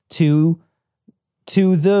painkiller, to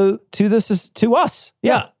us.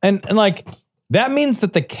 Yeah. And like, that means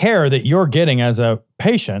that the care that you're getting as a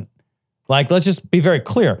patient, like, let's just be very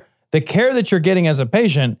clear. The care that you're getting as a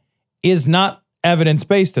patient is not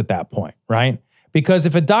evidence-based at that point, right? Because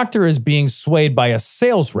if a doctor is being swayed by a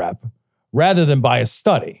sales rep rather than by a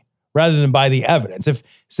study, rather than by the evidence,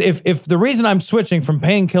 if the reason I'm switching from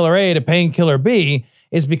painkiller A to painkiller B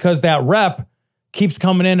is because that rep keeps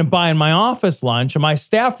coming in and buying my office lunch and my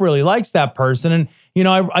staff really likes that person, and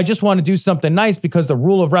I just want to do something nice because the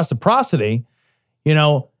rule of reciprocity,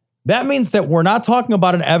 that means that we're not talking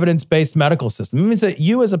about an evidence-based medical system. It means that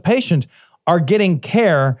you as a patient are getting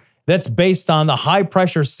care that's based on the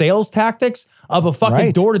high-pressure sales tactics of a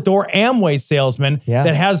fucking door-to-door Amway salesman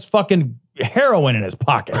that has fucking heroin in his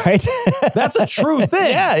pocket. Right? That's a true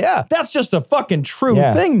thing. Yeah. That's just a fucking true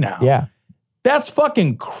thing now. Yeah. That's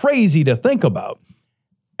fucking crazy to think about.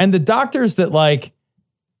 And the doctors that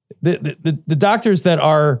the doctors that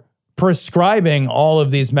are prescribing all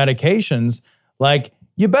of these medications, like,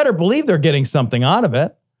 you better believe they're getting something out of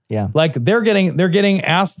it. Yeah. Like, they're getting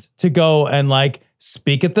asked to go and like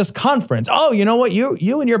speak at this conference. Oh, you know what?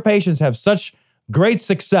 You and your patients have such great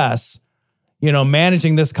success,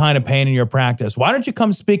 managing this kind of pain in your practice. Why don't you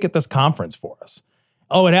come speak at this conference for us?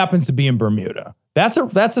 Oh, it happens to be in Bermuda. That's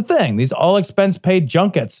a thing. These all expense paid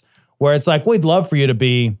junkets where it's like, we'd love for you to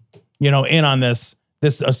be, in on this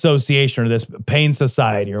association or this pain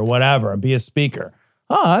society or whatever and be a speaker.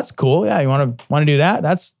 Oh, that's cool. Yeah, you want to do that?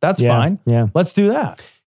 That's fine. Yeah. Let's do that.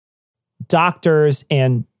 Doctors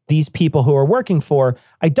and these people who are working for,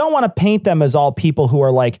 I don't want to paint them as all people who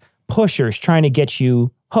are like pushers trying to get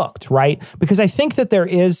you hooked, right? Because I think that there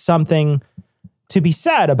is something to be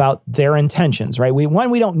said about their intentions, right? We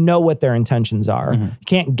don't know what their intentions are. Mm-hmm. You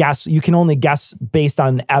can't guess. You can only guess based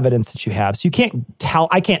on the evidence that you have. So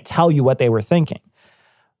I can't tell you what they were thinking.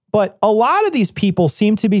 But a lot of these people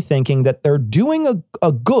seem to be thinking that they're doing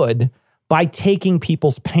a good by taking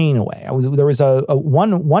people's pain away. There was a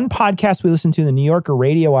one podcast we listened to, the New Yorker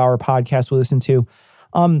Radio Hour podcast we listened to.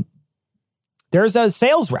 There's a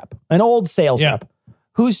sales rep, an old sales rep,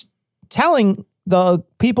 who's telling the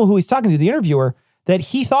people who he's talking to, the interviewer, that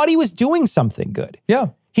he thought he was doing something good. Yeah.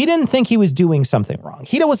 He didn't think he was doing something wrong.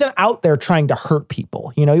 He wasn't out there trying to hurt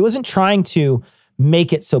people. He wasn't trying to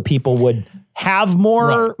make it so people would have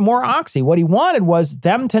more oxy. What he wanted was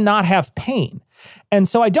them to not have pain. And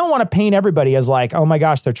so I don't want to paint everybody as like, oh my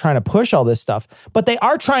gosh, they're trying to push all this stuff, but they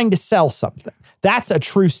are trying to sell something. That's a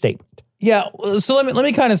true statement. Yeah. So let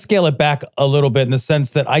me kind of scale it back a little bit in the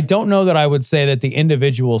sense that I don't know that I would say that the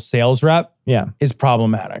individual sales rep is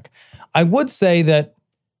problematic. I would say that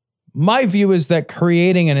my view is that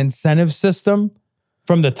creating an incentive system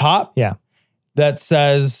from the top that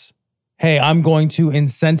says, hey, I'm going to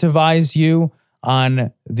incentivize you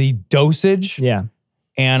on the dosage. Yeah.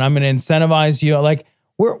 And I'm going to incentivize you. Like,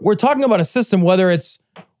 we're talking about a system, whether it's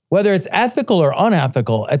ethical or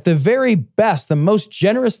unethical, at the very best, the most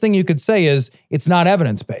generous thing you could say is it's not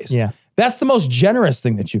evidence-based. Yeah. That's the most generous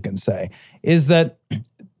thing that you can say, is that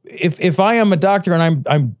if I am a doctor and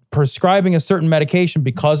I'm prescribing a certain medication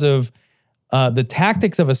because of the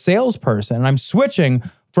tactics of a salesperson, and I'm switching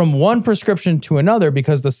from one prescription to another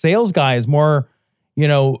because the sales guy is more,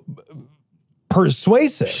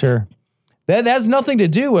 persuasive. Sure. That has nothing to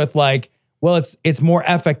do with like, well, it's more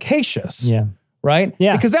efficacious. Yeah. right?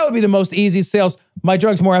 Yeah. Because that would be the most easy sales. My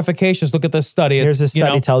drug's more efficacious. Look at this study. Here's a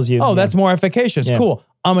study tells you. Oh, that's more efficacious. Yeah. Cool.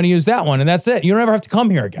 I'm going to use that one. And that's it. You don't ever have to come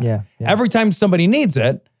here again. Yeah. Every time somebody needs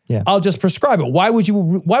it, I'll just prescribe it. Why would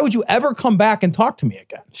you ever come back and talk to me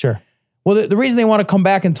again? Sure. Well, the reason they want to come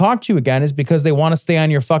back and talk to you again is because they want to stay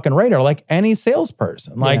on your fucking radar, like any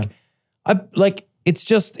salesperson. It's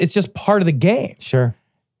just part of the game. Sure.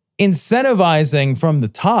 Incentivizing from the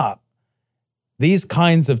top these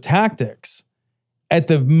kinds of tactics, at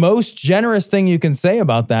the most generous thing you can say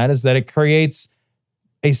about that is that it creates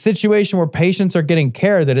a situation where patients are getting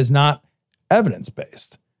care that is not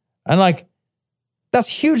evidence-based. And that's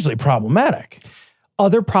hugely problematic.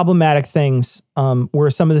 Other problematic things were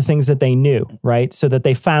some of the things that they knew, right? So that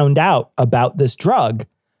they found out about this drug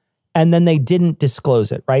and then they didn't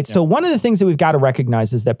disclose it, right? Yeah. So one of the things that we've got to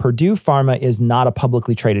recognize is that Purdue Pharma is not a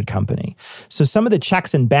publicly traded company. So some of the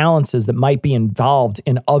checks and balances that might be involved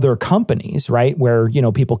in other companies, right? Where,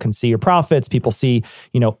 people can see your profits, people see,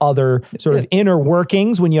 other sort of inner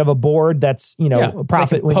workings when you have a board that's, a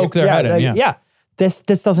profit. Poke their head in, yeah. This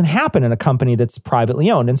doesn't happen in a company that's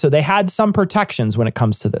privately owned. And so they had some protections when it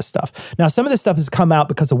comes to this stuff. Now, some of this stuff has come out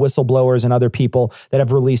because of whistleblowers and other people that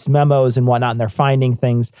have released memos and whatnot, and they're finding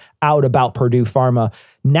things out about Purdue Pharma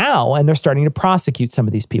now, and they're starting to prosecute some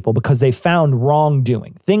of these people because they found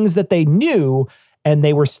wrongdoing, things that they knew, and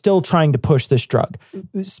they were still trying to push this drug.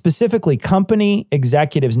 Specifically, company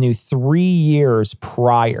executives knew 3 years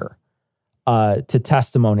prior to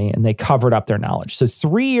testimony, and they covered up their knowledge. So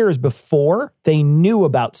 3 years before, they knew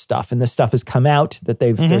about stuff, and this stuff has come out, that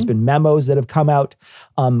there's been memos that have come out.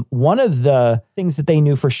 One of the things that they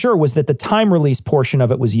knew for sure was that the time release portion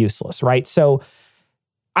of it was useless, right? So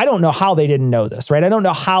I don't know how they didn't know this, right? I don't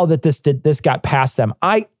know how that this got past them.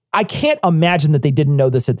 I can't imagine that they didn't know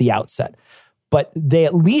this at the outset, but they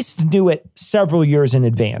at least knew it several years in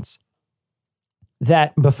advance,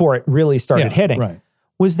 that before it really started hitting, right.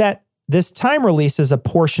 Was that this time release is a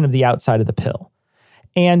portion of the outside of the pill.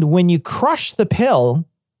 And when you crush the pill,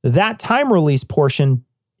 that time release portion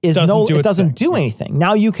doesn't do anything.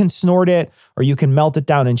 Now you can snort it, or you can melt it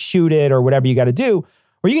down and shoot it, or whatever you got to do,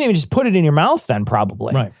 or you can even just put it in your mouth then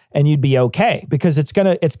probably, right. And you'd be okay, because it's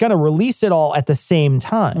gonna release it all at the same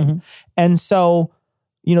time. Mm-hmm. And so,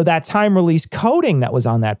 that time release coating that was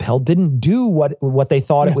on that pill didn't do what they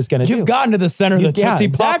thought it was going to do. You've gotten to the center of the Tootsie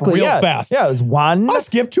Pop real fast. Yeah, it was 1. I'll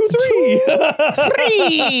skip 2, 3.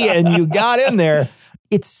 3, and you got in there.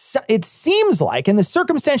 It seems like, and the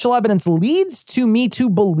circumstantial evidence leads to me to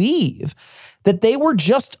believe that they were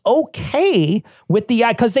just okay with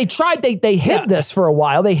because they tried, they hid this for a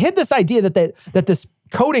while. They hid this idea that this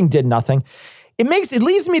coating did nothing. It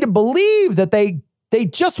leads me to believe that they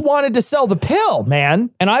just wanted to sell the pill,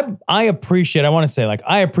 man. And I appreciate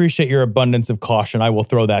your abundance of caution. I will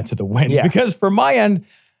throw that to the wind. Yeah. Because for my end,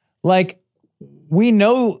 we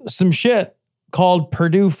know some shit called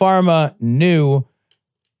Purdue Pharma knew.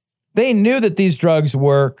 They knew that these drugs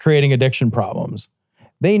were creating addiction problems.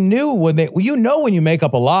 They knew when you make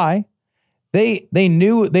up a lie, they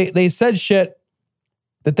knew, they said shit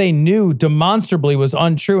that they knew demonstrably was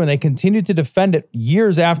untrue, and they continued to defend it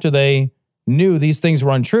years after they knew these things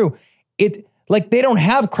were untrue. They don't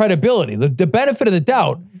have credibility. The benefit of the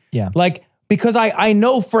doubt. Yeah. Because I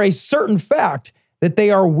know for a certain fact that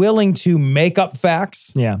they are willing to make up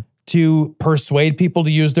facts. Yeah. To persuade people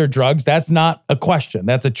to use their drugs. That's not a question.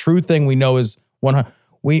 That's a true thing we know is 100.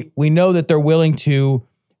 We know that they're willing to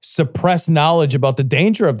suppress knowledge about the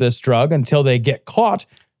danger of this drug until they get caught,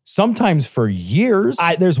 sometimes for years.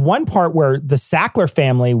 There's one part where the Sackler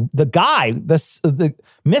family, the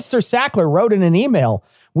Mr. Sackler wrote in an email,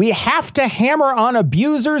 "We have to hammer on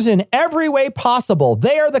abusers in every way possible.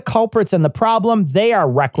 They are the culprits and the problem. They are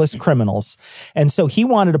reckless criminals." And so he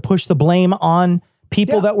wanted to push the blame on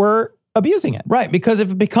people that were abusing it. Right, because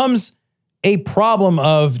if it becomes a problem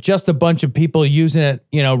of just a bunch of people using it,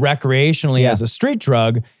 recreationally as a street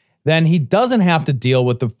drug, then he doesn't have to deal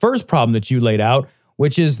with the first problem that you laid out,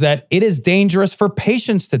 which is that it is dangerous for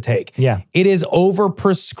patients to take. Yeah. It is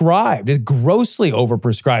overprescribed. It's grossly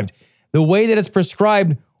overprescribed. The way that it's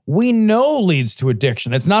prescribed, we know leads to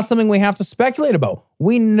addiction. It's not something we have to speculate about.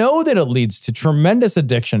 We know that it leads to tremendous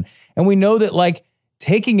addiction. And we know that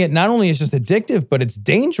taking it not only is just addictive, but it's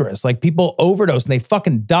dangerous. People overdose and they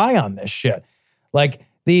fucking die on this shit.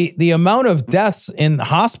 The amount of deaths in the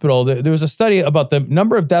hospital, there was a study about the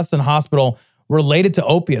number of deaths in hospital related to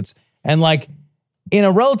opiates. And in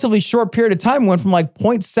a relatively short period of time, went from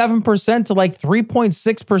 0.7% to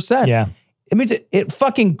 3.6%. Yeah. It means it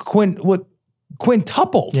fucking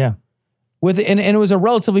quintupled. Yeah. And it was a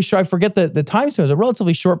relatively short, I forget the time, so it was a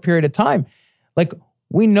relatively short period of time.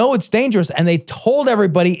 We know it's dangerous. And they told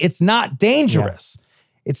everybody it's not dangerous.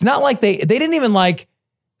 It's not like they didn't even like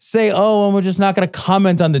say, oh, and we're just not going to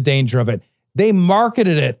comment on the danger of it. They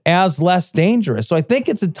marketed it as less dangerous. So I think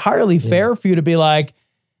it's entirely fair for you to be like,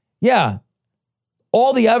 yeah,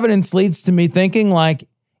 all the evidence leads to me thinking like,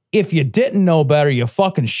 if you didn't know better, you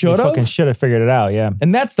fucking should have. You fucking should have figured it out, yeah.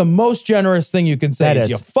 And that's the most generous thing you can say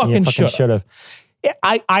is you fucking should have.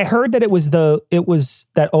 I heard that it was that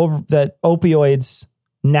opioids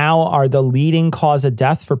now are the leading cause of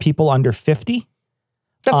death for people under 50.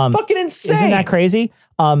 That's fucking insane. Isn't that crazy?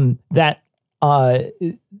 One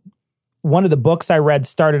of the books I read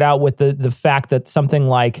started out with the fact that something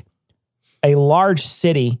like a large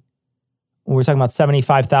city, we're talking about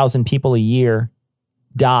 75,000 people a year,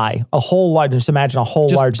 die. A whole lot. Just imagine a whole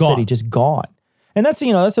large city just gone. And that's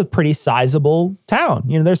a pretty sizable town.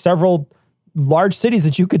 There's several large cities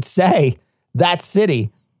that you could say that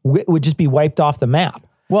city would just be wiped off the map.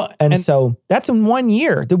 Well, and so that's in 1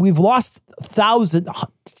 year that we've lost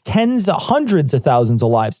tens of hundreds of thousands of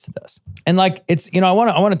lives to this. And like, it's, I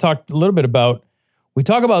want to talk a little bit about, we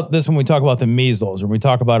talk about this when we talk about the measles or we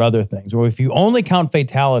talk about other things, where if you only count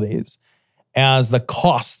fatalities as the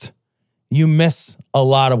cost, you miss a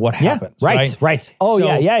lot of what happens. Right. Oh,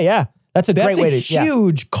 so yeah. That's a great way to... That's a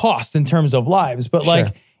huge cost in terms of lives. But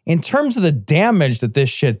like, in terms of the damage that this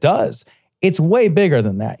shit does, it's way bigger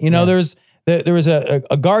than that. There was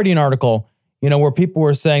a Guardian article, where people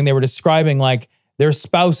were saying they were describing like their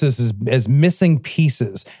spouses as missing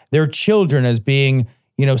pieces, their children as being,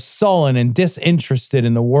 sullen and disinterested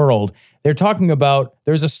in the world. They're talking about,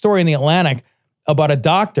 there's a story in the Atlantic about a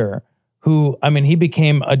doctor who, he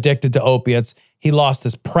became addicted to opiates. He lost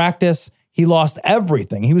his practice. He lost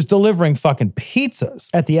everything. He was delivering fucking pizzas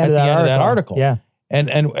at the end of that article. Yeah.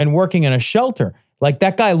 And working in a shelter. Like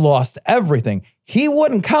that guy lost everything. He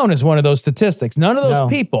wouldn't count as one of those statistics. None of those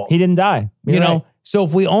people. He didn't die. Right. So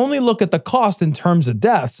if we only look at the cost in terms of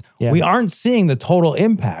deaths, we aren't seeing the total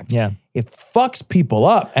impact. Yeah. It fucks people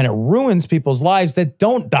up and it ruins people's lives that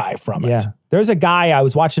don't die from it. Yeah. There's a guy, I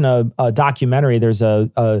was watching a documentary. There's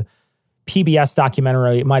a PBS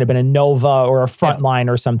documentary. It might have been a Nova or a Frontline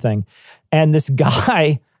or something. And this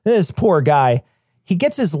poor guy, he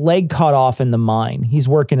gets his leg cut off in the mine. He's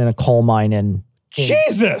working in a coal mine in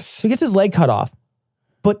Jesus. So he gets his leg cut off,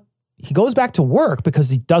 but he goes back to work because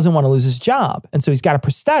he doesn't want to lose his job. And so he's got a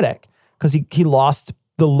prosthetic because he lost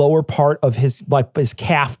the lower part of his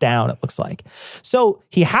calf down, it looks like. So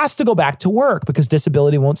he has to go back to work because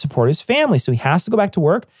disability won't support his family. So he has to go back to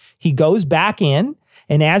work. He goes back in.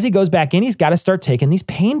 And as he goes back in, he's got to start taking these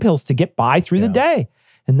pain pills to get by through the day.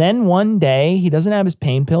 And then one day he doesn't have his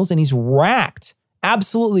pain pills and he's racked,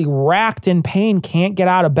 absolutely racked in pain, can't get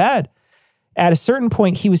out of bed. At a certain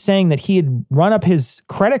point, he was saying that he had run up his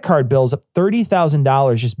credit card bills up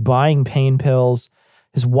 $30,000 just buying pain pills.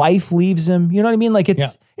 His wife leaves him. You know what I mean? Like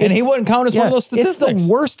it's and he wouldn't count as one of those statistics. It's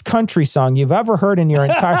the worst country song you've ever heard in your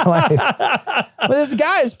entire life. But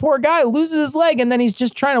this poor guy, loses his leg and then he's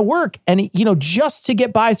just trying to work. And just to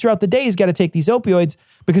get by throughout the day, he's got to take these opioids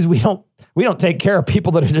because we don't take care of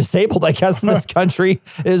people that are disabled, I guess, in this country.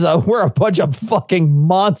 We're a bunch of fucking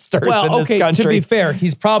monsters in this country. To be fair,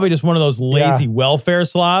 he's probably just one of those lazy welfare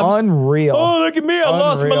slobs. Unreal. Oh, look at me. I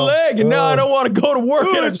lost my leg and now I don't want to go to work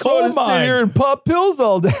in a coal mine. Sit here and pop pills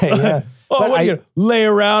all day. Yeah. What are you going to lay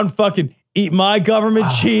around fucking eat my government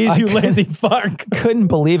cheese, you lazy fuck? Couldn't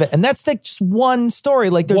believe it. And that's like just one story.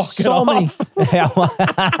 Like there's so many.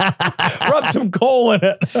 Rub some coal in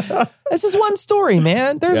it. This is one story,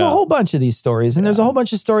 man. There's a whole bunch of these stories. And there's a whole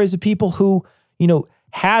bunch of stories of people who,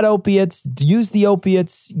 had opiates, used the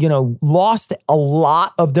opiates, lost a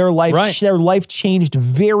lot of their life. Right. Their life changed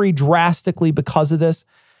very drastically because of this.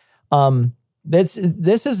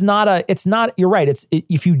 This is not you're right.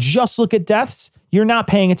 If you just look at deaths, you're not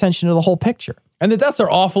paying attention to the whole picture. And the deaths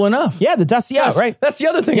are awful enough. Yeah, the deaths, right. That's the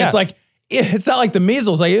other thing. Yeah. It's like, it's not like the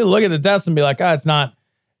measles. Like you look at the deaths and be like, it's not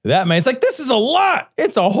that many. It's like, this is a lot.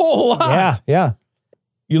 It's a whole lot. Yeah.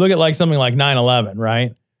 You look at like something like 9/11,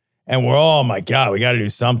 right? And we're, oh my God, we got to do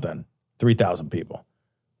something. 3,000 people,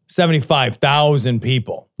 75,000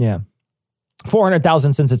 people. Yeah.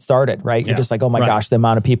 400,000 since it started, right? You're just like, oh my gosh, the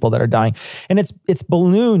amount of people that are dying. And it's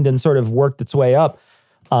ballooned and sort of worked its way up.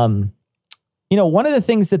 One of the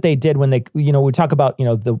things that they did when they, we talk about,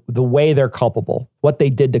 the way they're culpable, what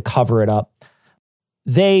they did to cover it up.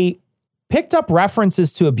 They picked up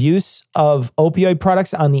references to abuse of opioid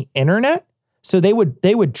products on the internet. So they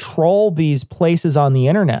would troll these places on the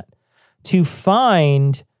internet to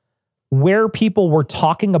find where people were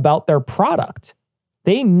talking about their product.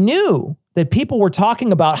 They knew that people were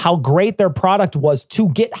talking about how great their product was to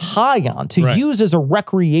get high on, to use as a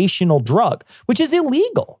recreational drug, which is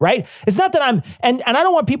illegal, right? It's not that I'm, and I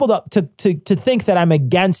don't want people to think that I'm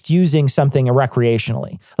against using something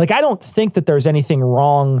recreationally. Like, I don't think that there's anything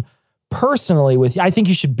wrong personally with, I think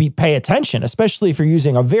you should pay attention, especially if you're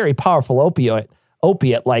using a very powerful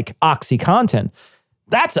opiate like OxyContin.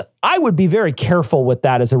 I would be very careful with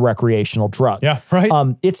that as a recreational drug. Yeah,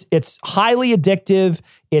 right. It's highly addictive.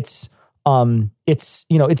 It's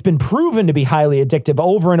been proven to be highly addictive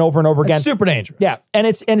over and over and over again. It's super dangerous. Yeah, and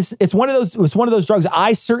it's one of those drugs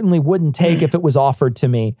I certainly wouldn't take if it was offered to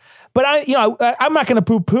me. But I'm not going to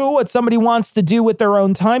poo-poo what somebody wants to do with their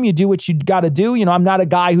own time. You do what you got to do. I'm not a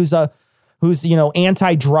guy who's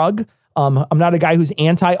anti-drug. I'm not a guy who's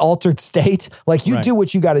anti-altered state. Like, you do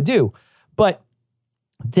what you got to do. But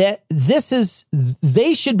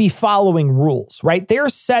they should be following rules, right? They're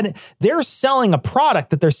selling a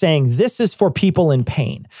product that they're saying, this is for people in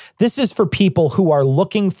pain. This is for people who are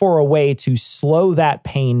looking for a way to slow that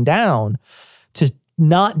pain down, to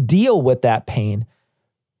not deal with that pain.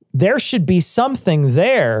 There should be something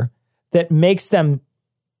there that makes them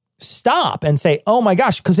stop and say, oh my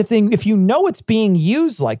gosh, because if you know it's being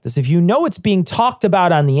used like this, if you know it's being talked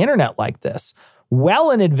about on the internet like this,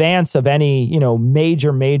 well in advance of any,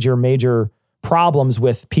 major problems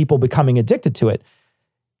with people becoming addicted to it,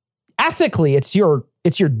 ethically, it's your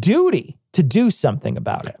duty to do something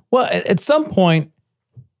about it. Well, at some point,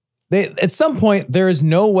 there is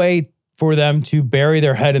no way for them to bury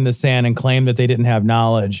their head in the sand and claim that they didn't have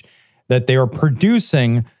knowledge, that they are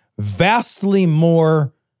producing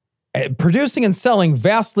and selling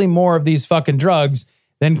vastly more of these fucking drugs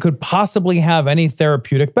than could possibly have any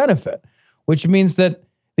therapeutic benefit. Which means that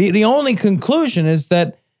the only conclusion is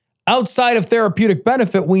that outside of therapeutic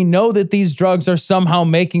benefit, we know that these drugs are somehow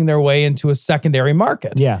making their way into a secondary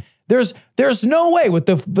market. Yeah. There's no way with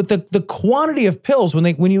the quantity of pills,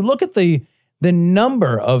 when you look at the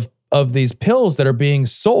number of these pills that are being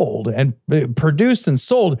sold and produced and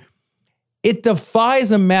sold, it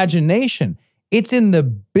defies imagination. It's in the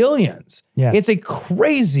billions. Yeah. It's a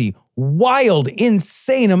crazy, wild,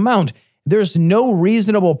 insane amount. There's no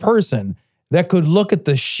reasonable person that could look at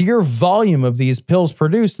the sheer volume of these pills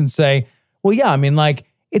produced and say, well, yeah, I mean, like,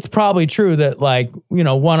 it's probably true that, like, 1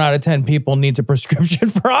 out of 10 people needs a prescription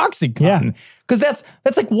for OxyContin. Yeah. Because that's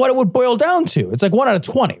like what it would boil down to. It's like 1 out of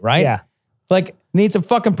 20, right? Yeah. Like, needs a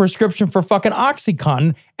fucking prescription for fucking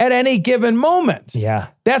OxyContin at any given moment. Yeah.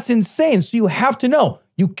 That's insane. So you have to know.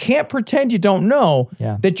 You can't pretend you don't know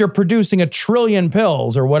that you're producing 1 trillion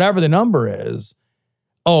pills or whatever the number is.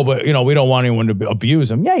 Oh, but, we don't want anyone to abuse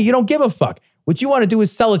them. Yeah, you don't give a fuck. What you want to do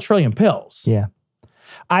is sell 1 trillion pills. Yeah.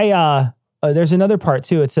 There's another part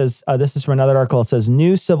too. It says, this is from another article. It says,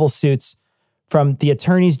 new civil suits from the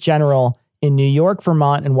attorneys general in New York,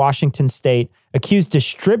 Vermont, and Washington state accused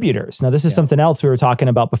distributors. Now, this is something else we were talking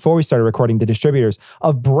about before we started recording, the distributors,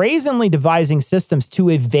 of brazenly devising systems to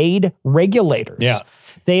evade regulators. Yeah.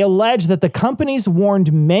 They allege that the companies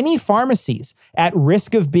warned many pharmacies at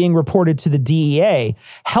risk of being reported to the DEA,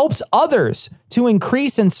 helped others to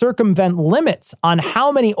increase and circumvent limits on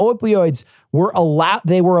how many opioids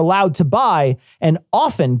they were allowed to buy, and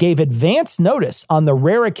often gave advance notice on the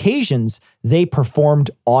rare occasions they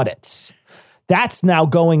performed audits. That's now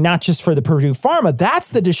going not just for the Purdue Pharma, that's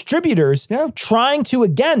the distributors trying to,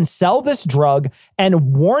 again, sell this drug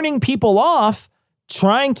and warning people off,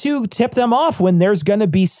 trying to tip them off when there's going to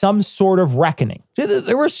be some sort of reckoning.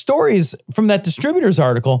 There were stories from that distributor's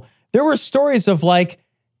article. There were stories of like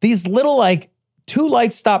these little like 2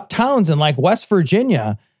 light stop towns in like West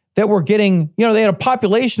Virginia that were getting, they had a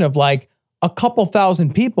population of like a couple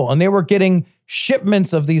thousand people, and they were getting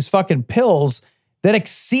shipments of these fucking pills that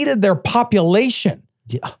exceeded their population.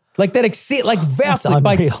 Yeah. Like that vastly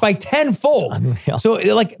by tenfold. So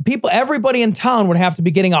like everybody in town would have to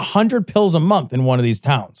be getting 100 pills a month in one of these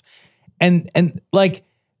towns. And like,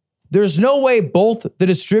 there's no way both the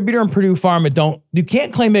distributor and Purdue Pharma you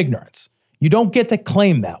can't claim ignorance. You don't get to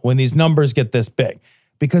claim that when these numbers get this big,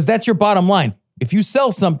 because that's your bottom line. If you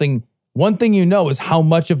sell something, one thing you know is how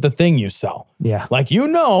much of the thing you sell. Yeah. Like,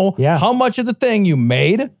 how much of the thing you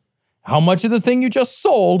made, how much of the thing you just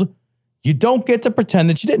sold. You don't get to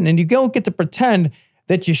pretend that you didn't. And you don't get to pretend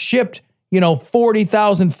that you shipped,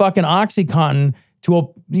 40,000 fucking OxyContin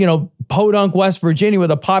to Podunk, West Virginia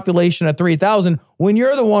with a population of 3,000 when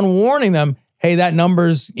you're the one warning them, hey, that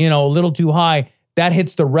number's, a little too high. That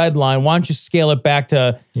hits the red line. Why don't you scale it back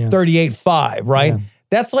to 38.5, right? Yeah.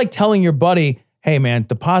 That's like telling your buddy, hey, man,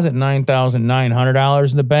 deposit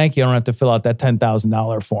 $9,900 in the bank. You don't have to fill out that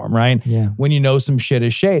 $10,000 form, right? Yeah. When you know some shit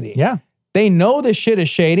is shady. Yeah. They know this shit is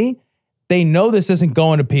shady. they know this isn't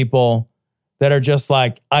going to people that are just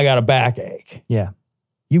like, I got a backache. Yeah.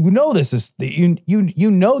 You know this is, you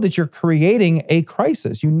know that you're creating a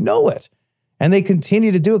crisis. You know it. And they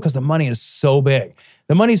continue to do it because the money is so big.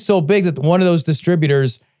 The money's so big that one of those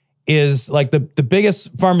distributors is like the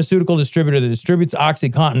biggest pharmaceutical distributor that distributes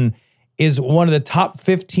OxyContin is one of the top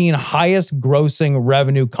 15 highest grossing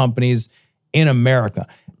revenue companies in America.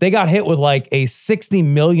 They got hit with like a $60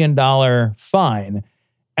 million fine,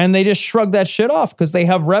 and they just shrugged that shit off because they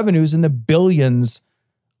have revenues in the billions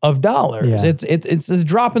of dollars. Yeah. It's a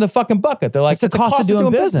drop in the fucking bucket. They're like, it's the cost of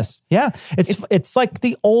doing business. Yeah. It's like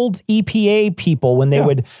the old EPA people when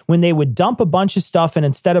they would dump a bunch of stuff, and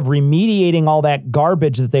instead of remediating all that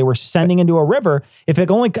garbage that they were sending into a river, if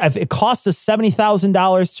it costs us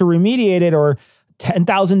 $70,000 to remediate it, or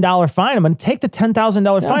 $10,000 fine, I'm going to take the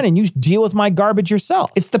 $10,000 fine and you deal with my garbage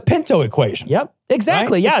yourself. It's the Pinto equation. Yep.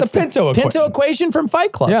 Exactly. Right? Yeah. It's the Pinto equation from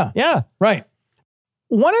Fight Club. Yeah. Yeah. Right.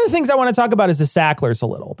 One of the things I want to talk about is the Sacklers a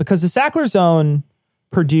little, because the Sacklers own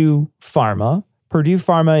Purdue Pharma. Purdue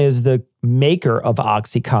Pharma is the maker of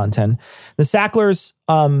OxyContin. The Sacklers,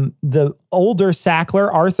 the older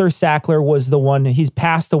Sackler, Arthur Sackler, was the one, he's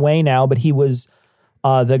passed away now, but he was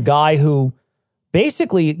the guy who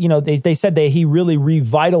basically, they said that he really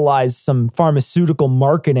revitalized some pharmaceutical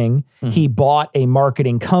marketing. Mm-hmm. He bought a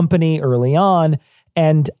marketing company early on,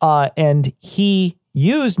 and he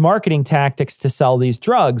used marketing tactics to sell these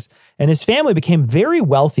drugs, and his family became very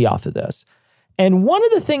wealthy off of this. And one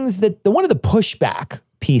of the things one of the pushback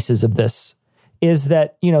pieces of this is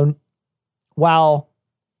that, while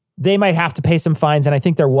they might have to pay some fines, and I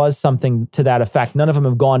think there was something to that effect, none of them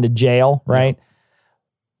have gone to jail, right? Yeah.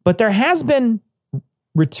 But there has been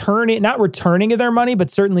not returning of their money, but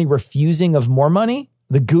certainly refusing of more money.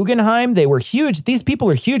 The Guggenheim, they were huge. These people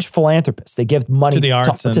are huge philanthropists. They give money to the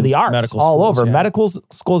arts all over, medical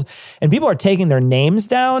schools. And people are taking their names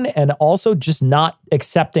down and also just not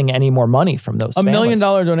accepting any more money from those families. $1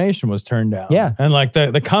 million donation was turned down. Yeah. And like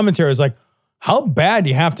the commentary is like, how bad do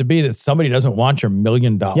you have to be that somebody doesn't want your $1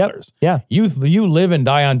 million? Yep. Yeah. You live and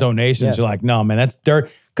die on donations. Yeah. You're like, no, man, that's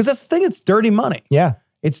dirt. Because that's the thing, it's dirty money. Yeah.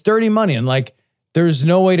 It's dirty money. And like, there's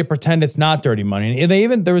no way to pretend it's not dirty money.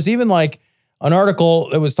 And there was even like an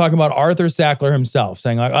article that was talking about Arthur Sackler himself,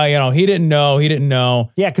 saying like, oh, he didn't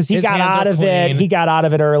know. Yeah, because he got out of it. He got out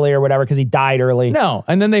of it early or whatever because he died early. No,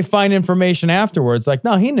 and then they find information afterwards. Like,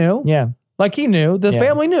 no, he knew. Yeah, like he knew. The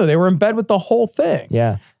family knew. They were in bed with the whole thing.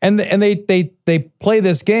 Yeah, and they play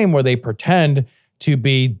this game where they pretend to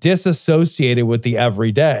be disassociated with the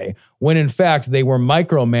everyday, when in fact they were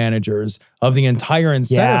micromanagers of the entire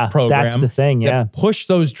incentive program. That's the thing. That pushed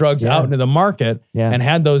those drugs out into the market and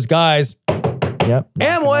had those guys. Yep.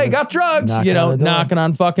 Amway got drugs, knocking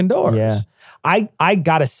on fucking doors. Yeah. I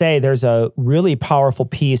gotta say, there's a really powerful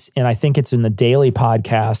piece, and I think it's in the Daily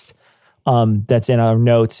podcast that's in our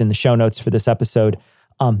notes, in the show notes for this episode,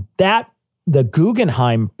 that the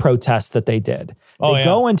Guggenheim protest that they did. They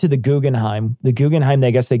go into the Guggenheim, I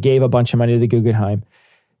guess they gave a bunch of money to the Guggenheim.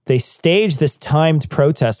 They staged this timed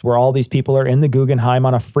protest where all these people are in the Guggenheim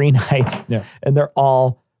on a free night, and they're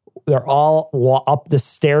all up the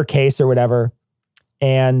staircase or whatever.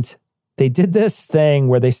 And they did this thing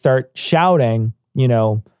where they start shouting,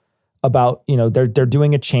 about, they're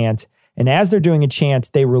doing a chant. And as they're doing a chant,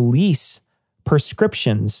 they release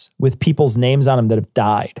prescriptions with people's names on them that have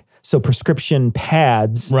died. So prescription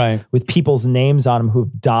pads with people's names on them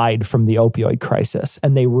who've died from the opioid crisis.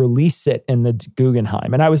 And they release it in the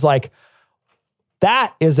Guggenheim. And I was like,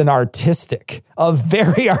 that is a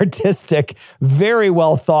very artistic, very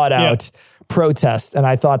well thought out protest. And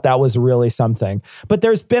I thought that was really something. But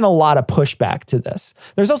there's been a lot of pushback to this.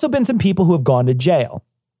 There's also been some people who have gone to jail.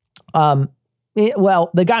 They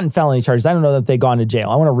got in felony charges. I don't know that they've gone to jail.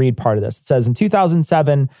 I want to read part of this. It says, in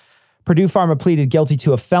 2007, Purdue Pharma pleaded guilty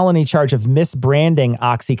to a felony charge of misbranding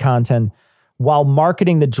OxyContin while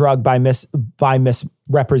marketing the drug by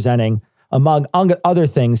misrepresenting, among other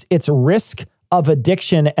things, its risk of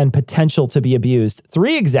addiction and potential to be abused.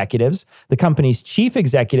 3 executives, the company's chief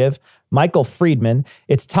executive, Michael Friedman,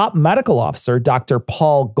 its top medical officer, Dr.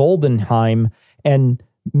 Paul Goldenheim, and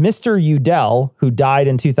Mr. Udell, who died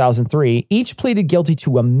in 2003, each pleaded guilty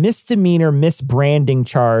to a misdemeanor misbranding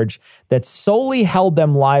charge that solely held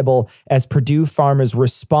them liable as Purdue Pharma's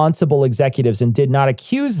responsible executives and did not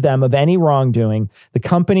accuse them of any wrongdoing. The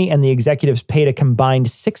company and the executives paid a combined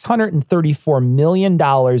 $634 million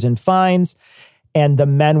in fines, and the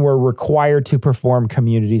men were required to perform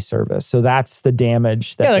community service. So that's the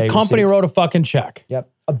damage that the company received. wrote a fucking check.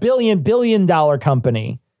 Yep. $1 billion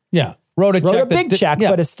company. Yeah. wrote a big check,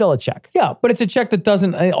 but it's still a check. Yeah, but it's a check that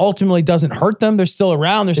ultimately doesn't hurt them. They're still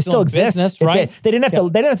around. They're still in exist. Business, right? They didn't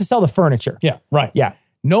have to sell the furniture. Yeah, right. Yeah.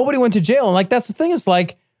 Nobody went to jail. And like, that's the thing. It's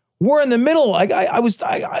like, we're in the middle. Like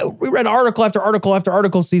we read article after article after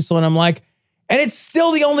article, Cecil, and I'm like, and it's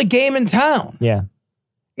still the only game in town. Yeah.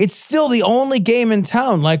 It's still the only game in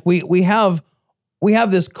town. Like we have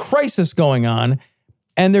this crisis going on,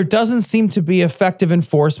 and there doesn't seem to be effective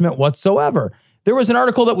enforcement whatsoever. There was an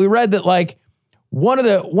article that we read that like one of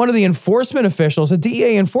the enforcement officials, a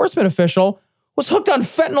DEA enforcement official, was hooked on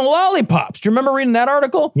fentanyl lollipops. Do you remember reading that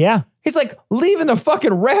article? Yeah. He's like leaving the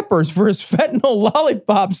fucking wrappers for his fentanyl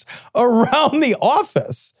lollipops around the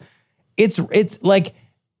office. It's like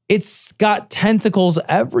it's got tentacles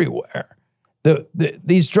everywhere.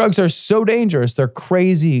 These drugs are so dangerous. They're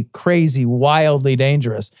crazy, crazy, wildly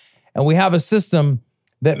dangerous. And we have a system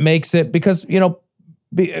that makes it, because,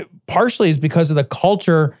 partially is because of the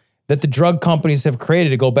culture that the drug companies have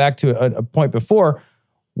created, to go back to a point before,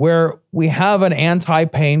 where we have an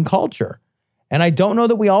anti-pain culture. And I don't know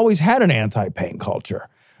that we always had an anti-pain culture,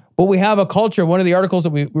 but we have a culture. One of the articles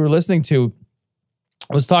that we were listening to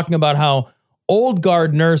was talking about how old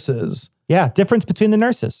guard nurses. Yeah, difference between the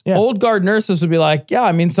nurses. Yeah. Old guard nurses would be like, yeah,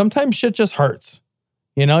 I mean, sometimes shit just hurts.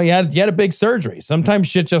 You had a big surgery. Sometimes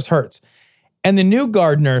shit just hurts. And the new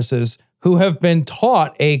guard nurses who have been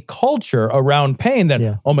taught a culture around pain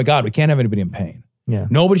that, oh my God, we can't have anybody in pain. Yeah.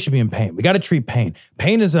 Nobody should be in pain. We got to treat pain.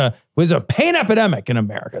 Pain was a pain epidemic in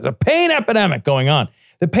America. There's a pain epidemic going on.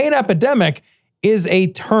 The pain epidemic is a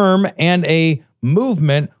term and a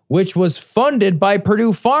movement which was funded by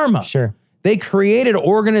Purdue Pharma. Sure. They created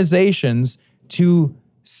organizations to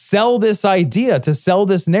sell this idea, to sell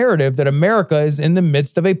this narrative that America is in the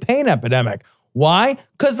midst of a pain epidemic. Why?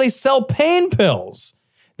 Because they sell pain pills.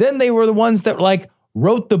 Then they were the ones that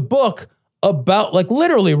wrote the book about,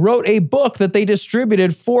 literally wrote a book that they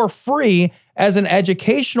distributed for free as an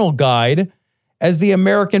educational guide as the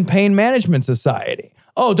American Pain Management Society.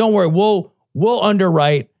 Oh, don't worry. We'll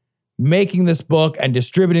underwrite making this book and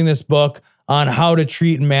distributing this book on how to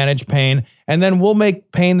treat and manage pain. And then we'll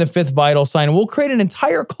make pain the fifth vital sign. And we'll create an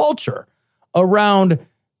entire culture around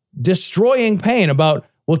destroying pain.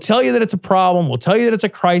 We'll tell you that it's a problem. We'll tell you that it's a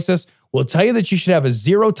crisis. We'll tell you that you should have a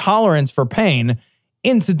zero tolerance for pain.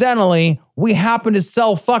 Incidentally, we happen to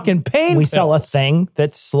sell fucking pain pills. Sell a thing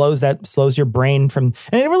that slows your brain from,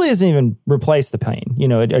 and it really doesn't even replace the pain.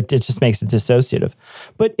 It just makes it dissociative.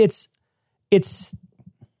 But it's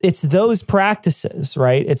those practices,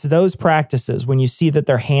 right? It's those practices when you see that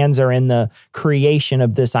their hands are in the creation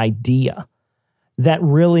of this idea that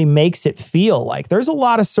really makes it feel like there's a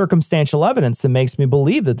lot of circumstantial evidence that makes me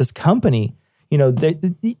believe that this company,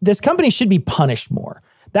 this company should be punished more.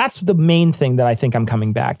 That's the main thing that I think I'm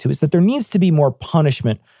coming back to, is that there needs to be more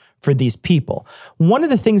punishment for these people. One of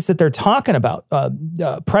the things that they're talking about,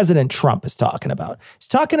 President Trump is talking about,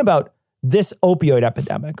 this opioid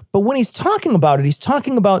epidemic. But when he's talking about it, he's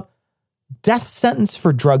talking about death sentence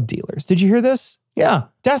for drug dealers. Did you hear this? Yeah.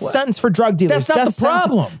 Death sentence for drug dealers. That's not the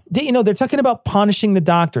problem. They're talking about punishing the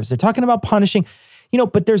doctors. They're talking about punishing,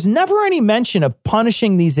 but there's never any mention of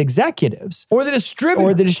punishing these executives. Or the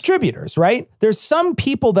distributors. Right? There's some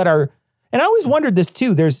people that are, and I always wondered this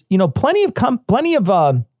too. There's, plenty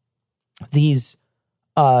of these,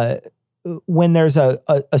 when there's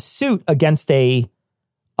a suit against a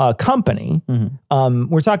company,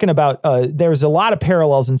 we're talking about, there's a lot of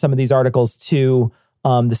parallels in some of these articles to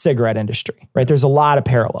the cigarette industry, right? There's a lot of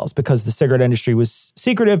parallels because the cigarette industry was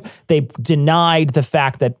secretive. They denied the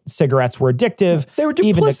fact that cigarettes were addictive. They were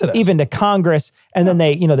duplicitous. Even to Congress. And then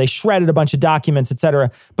they shredded a bunch of documents, et cetera.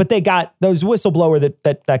 But they got those whistleblower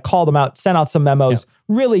that called them out, sent out some memos,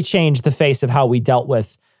 really changed the face of how we dealt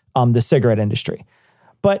with the cigarette industry.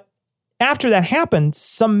 But after that happened,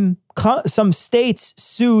 some states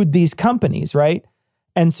sued these companies, right?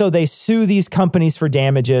 And so they sue these companies for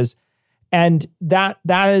damages. And that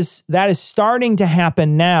is starting to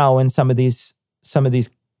happen now in some of these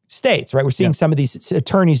states, right? We're seeing some of these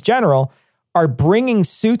attorneys general are bringing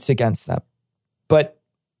suits against them. But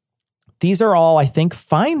these are all, I think,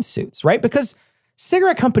 fine suits, right? Because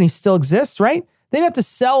cigarette companies still exist, right? They'd have to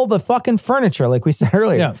sell the fucking furniture, like we said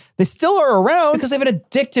earlier. Yeah. They still are around because they have an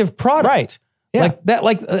addictive product, right? Yeah.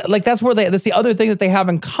 That's where that's the other thing that they have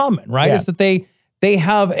in common, right? Yeah. Is that they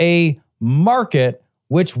have a market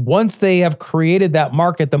which, once they have created that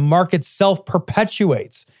market, the market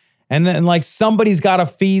self-perpetuates. And then somebody's got to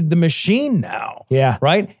feed the machine now. Yeah.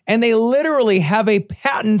 Right? And they literally have a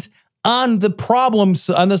patent on the problems,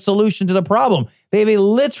 on the solution to the problem. They have a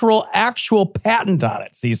literal, actual patent on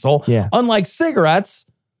it, Cecil. Yeah. Unlike cigarettes,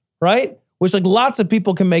 right? which like lots of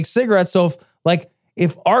people can make cigarettes. So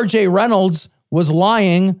if RJ Reynolds was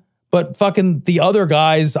lying, but fucking the other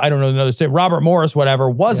guys, I don't know, Robert Morris, whatever,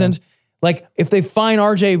 wasn't, like if they find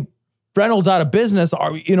RJ Reynolds out of business,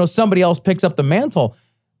 or, you know, somebody else picks up the mantle,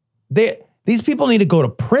 these people need to go to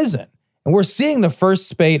prison. And we're seeing the first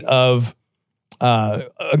spate of,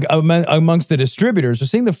 amongst the distributors, we're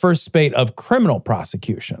seeing the first spate of criminal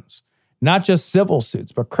prosecutions, not just civil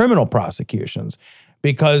suits, but criminal prosecutions,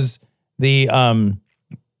 because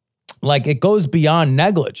like it goes beyond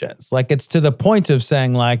negligence. Like it's to the point of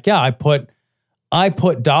saying like, yeah, I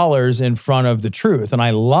put dollars in front of the truth and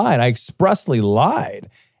I lied. I expressly lied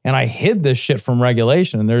and I hid this shit from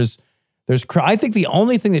regulation. And I think the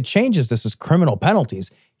only thing that changes this is criminal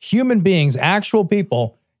penalties. Human beings, actual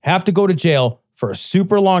people, have to go to jail for a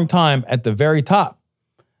super long time at the very top,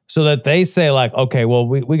 so that they say like, okay, well,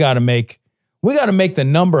 we got to make the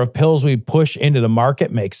number of pills we push into the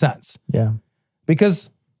market make sense. Yeah, because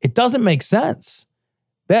it doesn't make sense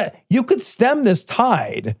that you could stem this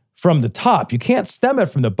tide from the top. You can't stem it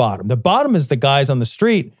from the bottom. The bottom is the guys on the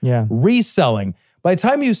street reselling. By the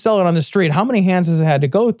time you sell it on the street, how many hands has it had to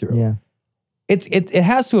go through? Yeah, it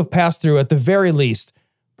has to have passed through at the very least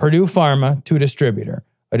Purdue Pharma to a distributor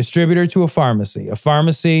to a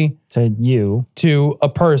pharmacy to you, to a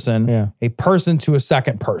person, a person to a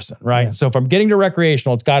second person, right? Yeah. So if I'm getting to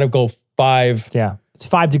recreational, it's got to go 5. Yeah, it's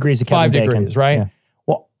 5 degrees of Kevin Bacon. 5 degrees, right? Yeah.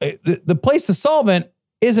 Well, the place to solve it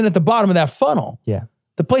isn't at the bottom of that funnel. Yeah,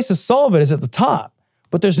 the place to solve it is at the top.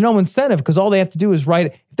 But there's no incentive because all they have to do is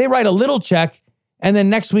if they write a little check, and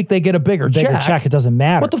then next week they get a bigger check. It doesn't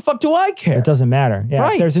matter. What the fuck do I care? It doesn't matter. Yeah.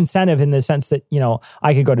 Right. If there's incentive in the sense that, you know,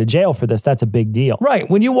 I could go to jail for this. That's a big deal. Right.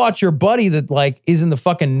 When you watch your buddy that like is in the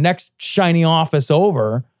fucking next shiny office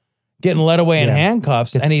over getting led away in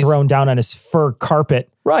handcuffs and he's thrown down on his fur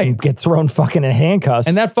carpet. Right. Get thrown fucking in handcuffs.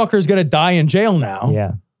 And that fucker's going to die in jail now.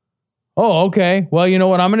 Yeah. Oh, okay. Well, you know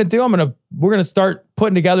what I'm going to do? We're going to start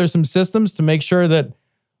putting together some systems to make sure that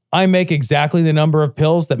I make exactly the number of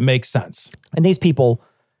pills that make sense. And these people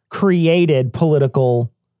created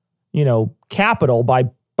political, you know, capital by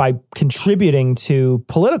contributing to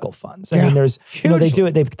political funds. I mean, there's, you know, they do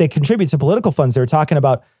it. They contribute to political funds. They were talking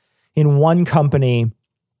about in one company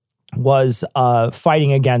was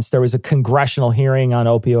fighting against, there was a congressional hearing on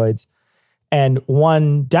opioids, and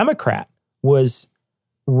one Democrat was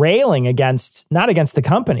railing against, not against the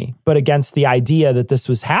company, but against the idea that this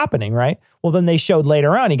was happening, right? Well, then they showed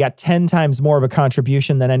later on he got 10 times more of a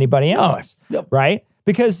contribution than anybody else, right?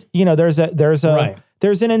 Because, you know, there's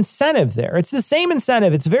an incentive there. It's the same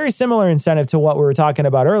incentive. It's a very similar incentive to what we were talking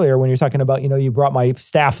about earlier when you're talking about, you know, you brought my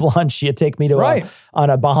staff lunch, you take me to on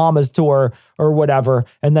a Bahamas tour or whatever,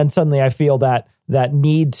 and then suddenly I feel that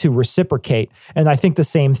need to reciprocate. And I think the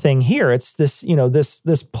same thing here. It's this, you know, this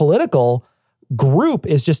political group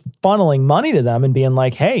is just funneling money to them and being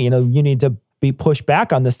like, hey, you know, you need to be pushed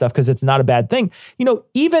back on this stuff because it's not a bad thing. You know,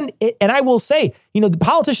 and I will say, you know, the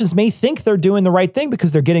politicians may think they're doing the right thing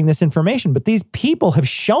because they're getting this information, but these people have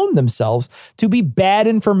shown themselves to be bad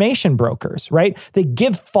information brokers, right? They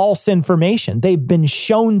give false information. They've been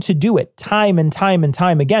shown to do it time and time and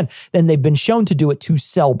time again. And they've been shown to do it to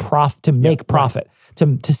sell profit, to make profit,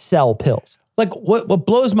 to sell pills. Like what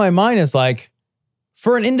blows my mind is like,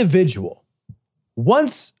 for an individual,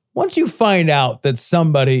 once you find out that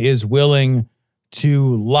somebody is willing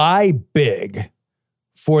to lie big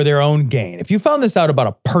for their own gain, if you found this out about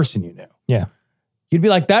a person you knew, you'd be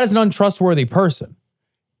like, that is an untrustworthy person.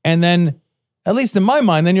 And then, at least in my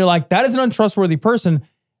mind, then you're like, that is an untrustworthy person.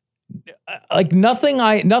 Like nothing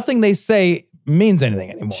they say means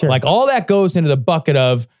anything anymore. Sure. Like all that goes into the bucket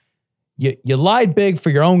of you lied big for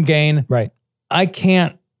your own gain. Right. I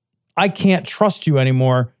can't trust you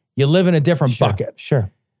anymore. You live in a different bucket.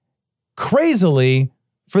 Sure. Crazily,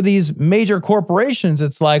 for these major corporations,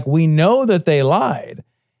 it's like we know that they lied,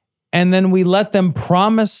 and then we let them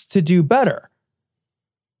promise to do better.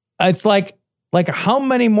 It's like how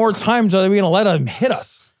many more times are we going to let them hit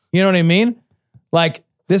us? You know what I mean? Like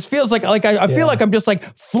this feels like I feel like I'm just like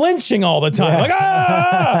flinching all the time.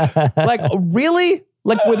 Like like really?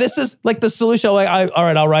 Like well, this is like the solution. Like all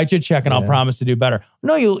right, I'll write you a check and I'll promise to do better.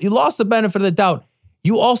 No, you lost the benefit of the doubt.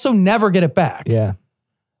 You also never get it back. Yeah.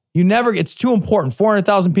 You never, it's too important.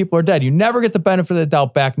 400,000 people are dead. You never get the benefit of the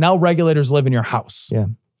doubt back. Now regulators live in your house. Yeah.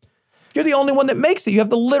 You're the only one that makes it. You have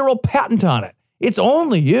the literal patent on it. It's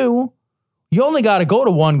only you. You only got to go to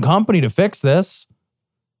one company to fix this.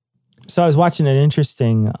 So I was watching an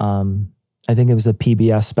interesting, I think it was a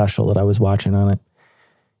PBS special that I was watching on it.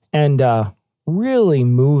 And really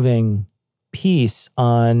moving piece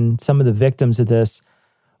on some of the victims of this,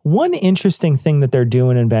 One interesting thing that they're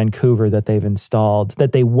doing in Vancouver that they've installed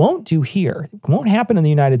that they won't do here, it won't happen in the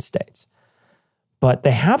United States, but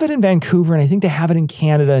they have it in Vancouver, and I think they have it in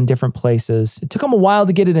Canada and different places. It took them a while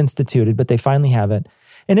to get it instituted, but they finally have it.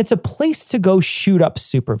 And it's a place to go shoot up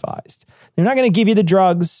supervised. They're not going to give you the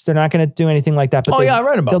drugs. They're not going to do anything like that. But I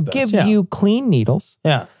read about they'll this. give you clean needles.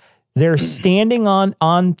 Yeah. They're standing on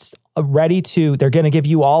ready to, they're going to give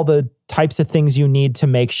you all the types of things you need to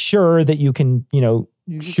make sure that you can,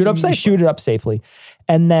 shoot it up safely.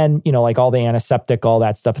 And then, like all the antiseptic, all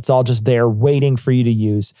that stuff, it's all just there waiting for you to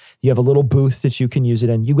use. You have a little booth that you can use it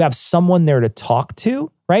in. You have someone there to talk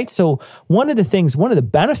to, right? So one of the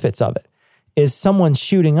benefits of it is someone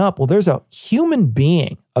shooting up. Well, there's a human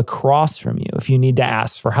being across from you if you need to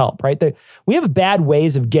ask for help, right? We have bad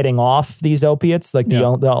ways of getting off these opiates. Like the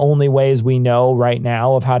only ways we know right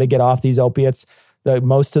now of how to get off these opiates,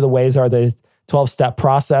 most of the ways are the 12-step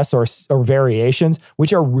process or variations,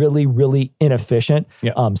 which are really, really inefficient.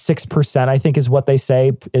 6%, I think, is what they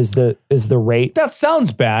say is the rate. That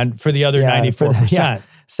sounds bad for the other 94%.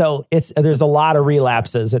 So there's a lot of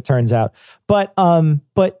relapses, it turns out. But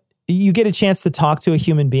you get a chance to talk to a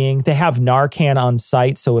human being. They have Narcan on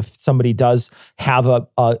site, so if somebody does have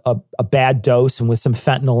a bad dose and with some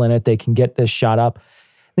fentanyl in it, they can get this shot up.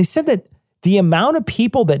 They said that the amount of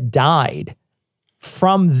people that died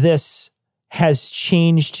from this has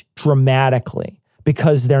changed dramatically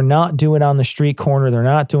because they're not doing it on the street corner. They're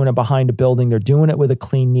not doing it behind a building. They're doing it with a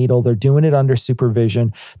clean needle. They're doing it under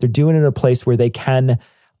supervision. They're doing it in a place where they can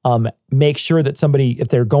make sure that somebody, if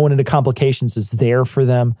they're going into complications, is there for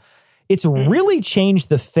them. It's really changed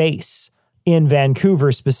the face in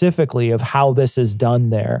Vancouver specifically of how this is done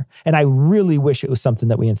there. And I really wish it was something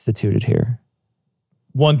that we instituted here.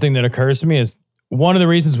 One thing that occurs to me is one of the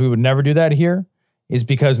reasons we would never do that here is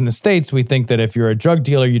because in the States, we think that if you're a drug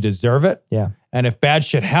dealer, you deserve it. Yeah. And if bad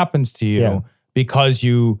shit happens to you because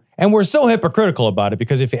and we're so hypocritical about it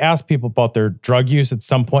because if you ask people about their drug use at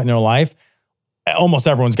some point in their life, almost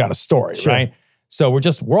everyone's got a story, right? So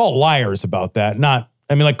we're all liars about that.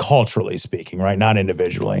 Like culturally speaking, right? Not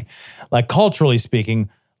individually. Like culturally speaking,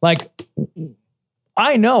 like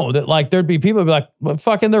I know that like there'd be people who'd be like, well,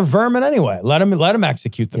 fucking they're vermin anyway. Let them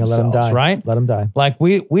execute themselves, let them die. Right? Let them die. Like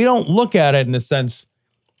we don't look at it in the sense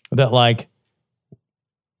that like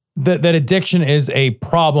that addiction is a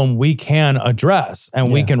problem we can address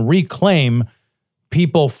and we can reclaim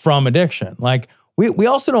people from addiction. Like we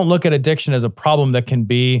also don't look at addiction as a problem that can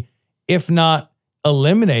be, if not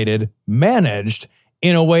eliminated, managed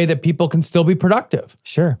in a way that people can still be productive.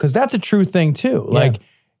 Sure. Because that's a true thing too. Like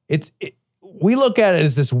we look at it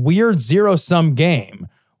as this weird zero-sum game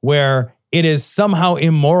where it is somehow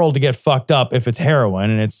immoral to get fucked up if it's heroin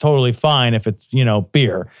and it's totally fine if it's,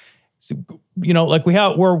 beer. So, like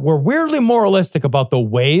we're weirdly moralistic about the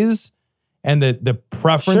ways and the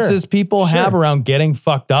preferences people have around getting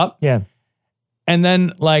fucked up. Yeah. And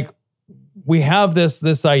then like we have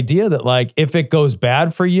this idea that like if it goes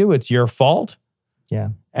bad for you, it's your fault. Yeah.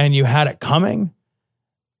 And you had it coming.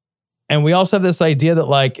 And we also have this idea that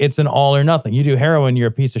like it's an all or nothing. You do heroin, you're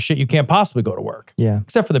a piece of shit. You can't possibly go to work. Yeah.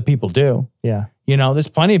 Except for the people do. Yeah. There's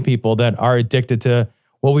plenty of people that are addicted to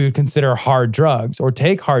what we would consider hard drugs or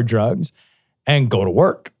take hard drugs and go to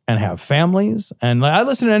work and have families. And like, I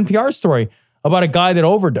listened to an NPR story about a guy that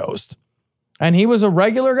overdosed. And he was a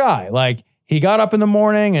regular guy. Like he got up in the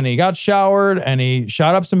morning and he got showered and he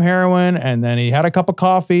shot up some heroin and then he had a cup of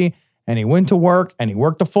coffee and he went to work and he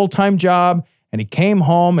worked a full-time job and he came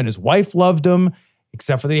home and his wife loved him,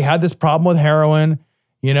 except for that he had this problem with heroin,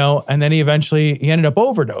 and then he ended up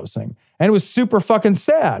overdosing. And it was super fucking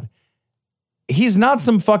sad. He's not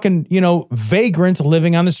some fucking, vagrant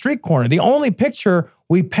living on the street corner. The only picture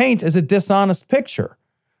we paint is a dishonest picture.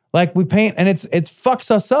 Like we paint and it fucks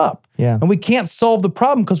us up. Yeah. And we can't solve the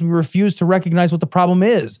problem because we refuse to recognize what the problem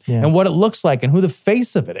is and what it looks like and who the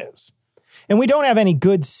face of it is. And we don't have any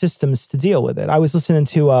good systems to deal with it. I was listening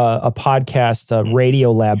to a podcast, a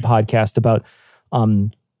Radiolab podcast about,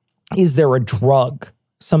 is there a drug,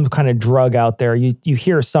 some kind of drug out there? You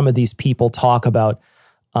hear some of these people talk about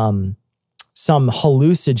some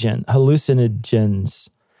hallucinogens.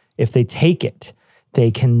 If they take it,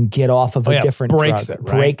 they can get off of a different breaks drug. It,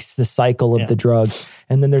 right? Breaks the cycle of the drug.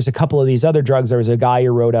 And then there's a couple of these other drugs. There was a guy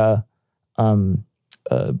who wrote a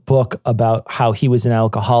book about how he was an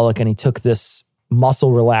alcoholic and he took this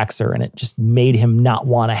muscle relaxer and it just made him not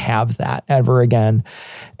want to have that ever again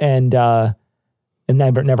and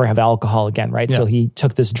never have alcohol again, right? So he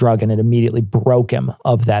took this drug and it immediately broke him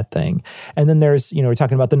of that thing. And then there's, we're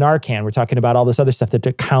talking about the Narcan, we're talking about all this other stuff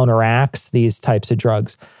that counteracts these types of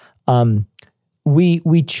drugs.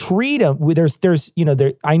 we treat them. There's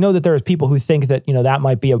I know that there's people who think that that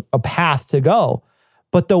might be a path to go,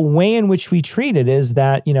 but the way in which we treat it is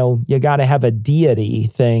that you got to have a deity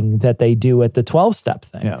thing that they do at the 12-step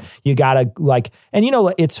thing. Yeah. You got to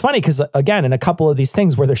it's funny because again, in a couple of these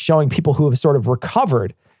things where they're showing people who have sort of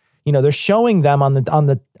recovered, they're showing them on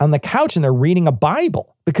the couch and they're reading a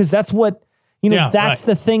Bible because that's what. That's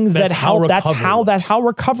the thing that helps. That's how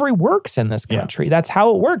recovery works in this country. That's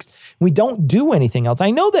how it works. We don't do anything else.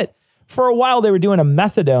 I know that for a while they were doing a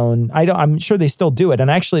methadone. I'm sure they still do it.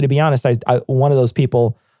 And actually, to be honest, I one of those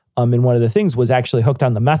people in one of the things was actually hooked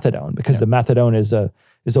on the methadone because the methadone is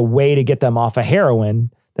a way to get them off of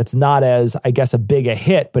heroin. That's not as, I guess, a big a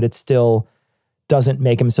hit, but it still doesn't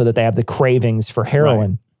make them so that they have the cravings for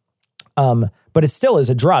heroin. Right. But it still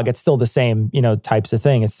is a drug. It's still the same, types of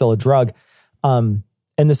thing. It's still a drug. And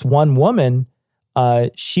this one woman,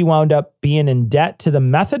 she wound up being in debt to the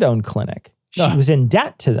methadone clinic. She was in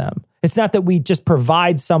debt to them. It's not that we just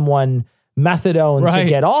provide someone methadone to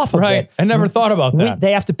get off of it. I never thought about that.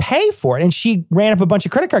 They have to pay for it. And she ran up a bunch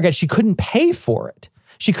of credit card debt. She couldn't pay for it.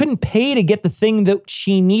 She couldn't pay to get the thing that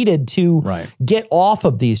she needed to get off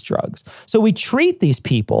of these drugs. So we treat these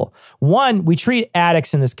people. One, we treat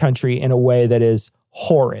addicts in this country in a way that is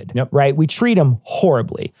horrid, right? We treat them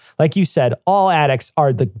horribly. Like you said, all addicts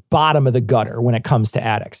are the bottom of the gutter when it comes to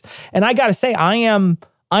addicts. And I got to say, I am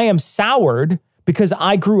soured because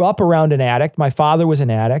I grew up around an addict. My father was an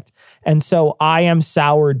addict. And so I am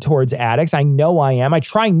soured towards addicts. I know I am. I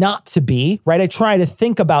try not to be, right? I try to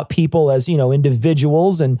think about people as,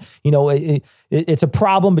 individuals and, it's a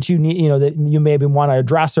problem, but that you maybe want to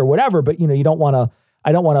address or whatever, but I don't want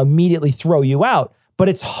to immediately throw you out. But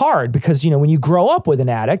it's hard because, when you grow up with an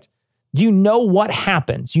addict, you know what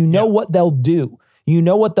happens. You know what they'll do. You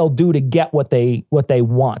know what they'll do to get what they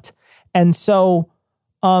want. And so,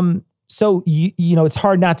 it's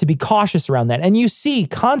hard not to be cautious around that. And you see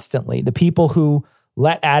constantly the people who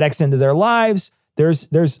let addicts into their lives. There's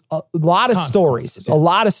a lot of stories, a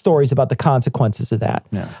lot of stories about the consequences of that.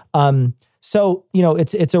 Yeah. So,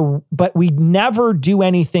 but we never do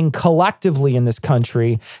anything collectively in this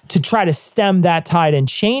country to try to stem that tide and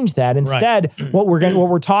change that. Instead, what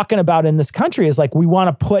we're talking about in this country is we want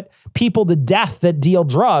to put people to death that deal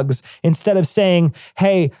drugs instead of saying,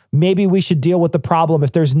 hey, maybe we should deal with the problem.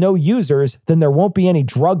 If there's no users, then there won't be any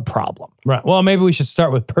drug problem. Right. Well, maybe we should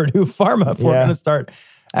start with Purdue Pharma if we're going to start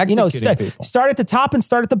executing people. Start at the top and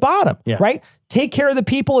start at the bottom, right? Take care of the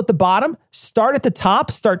people at the bottom, start at the top,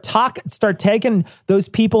 start taking those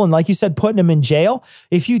people and, like you said, putting them in jail.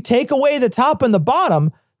 If you take away the top and the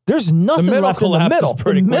bottom, there's nothing left in the middle.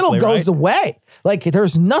 The middle goes away.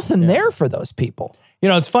 There's nothing there for those people.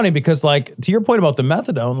 It's funny because to your point about the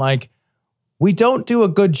methadone, we don't do a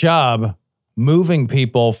good job moving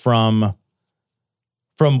people from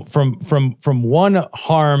one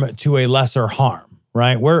harm to a lesser harm,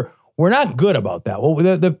 right? We're not good about that. Well,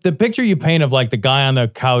 the picture you paint of the guy on the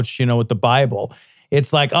couch, with the Bible, it's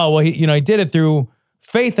he did it through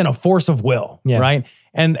faith and a force of will, right?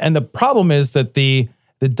 And the problem is that the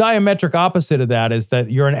diametric opposite of that is that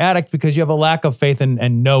you're an addict because you have a lack of faith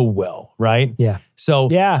and no will, right? Yeah. So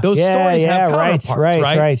those stories have counterparts,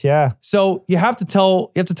 right? Yeah. So you have to tell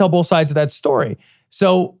both sides of that story.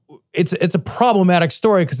 So it's a problematic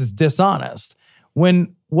story because it's dishonest.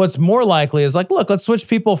 When what's more likely is look, let's switch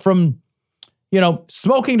people from,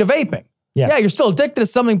 smoking to vaping. Yeah, you're still addicted to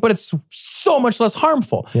something, but it's so much less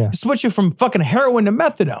harmful. Yeah. You switch you from fucking heroin to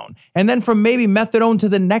methadone, and then from maybe methadone to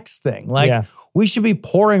the next thing. We should be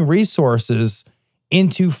pouring resources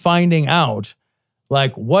into finding out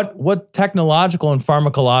what technological and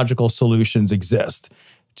pharmacological solutions exist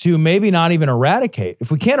to maybe not even eradicate.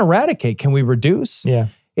 If we can't eradicate, can we reduce? Yeah.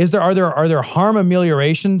 Are there harm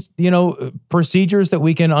amelioration, procedures that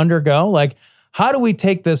we can undergo? How do we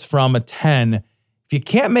take this from a 10? If you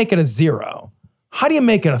can't make it a 0, how do you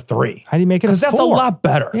make it a 3? How do you make it a 4? Because that's a lot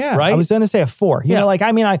better, right? I was going to say a 4. You're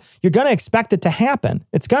going to expect it to happen.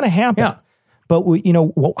 It's going to happen. Yeah. But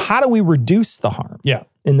how do we reduce the harm? Yeah.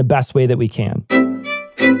 In the best way that we can.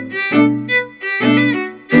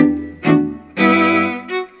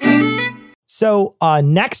 So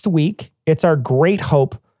next week, it's our great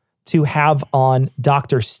hope to have on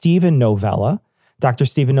Dr. Steven Novella. Dr.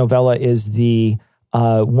 Steven Novella is the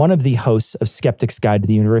one of the hosts of Skeptic's Guide to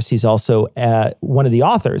the Universe. He's also one of the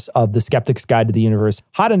authors of The Skeptic's Guide to the Universe,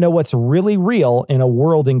 How to Know What's Really Real in a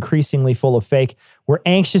World Increasingly Full of Fake. We're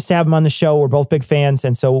anxious to have him on the show. We're both big fans,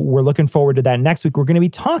 and so we're looking forward to that. Next week, we're going to be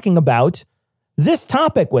talking about this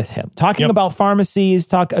topic with him, talking about pharmacies,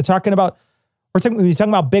 talking about we're going to be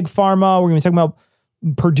talking about Big Pharma. We're going to be talking about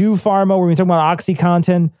Purdue Pharma. We're going to be talking about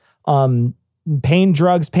OxyContin. pain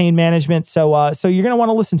drugs, pain management. So you're going to want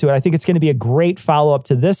to listen to it. I think it's going to be a great follow-up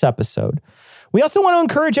to this episode. We also want to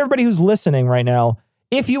encourage everybody who's listening right now.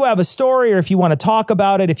 If you have a story or if you want to talk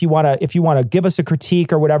about it, if you want to give us a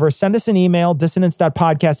critique or whatever, send us an email,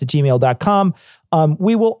 dissonance.podcast@gmail.com.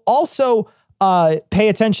 We will also pay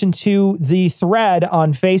attention to the thread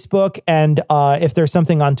on Facebook. And if there's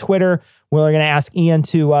something on Twitter, we're going to ask Ian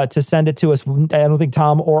to send it to us. I don't think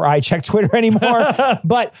Tom or I check Twitter anymore.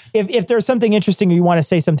 But if there's something interesting or you want to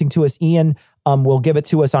say something to us, Ian, will give it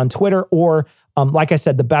to us on Twitter. Or like I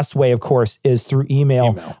said, the best way, of course, is through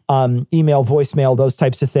email, voicemail, those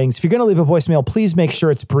types of things. If you're going to leave a voicemail, please make sure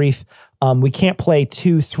it's brief. We can't play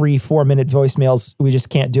 2, 3, 4 minute voicemails. We just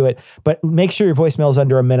can't do it. But make sure your voicemail is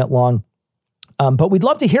under a minute long. But we'd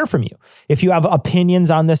love to hear from you. If you have opinions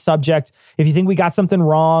on this subject, if you think we got something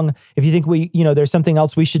wrong, if you think there's something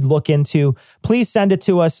else we should look into, please send it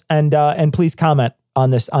to us and please comment on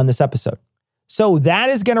this episode. So that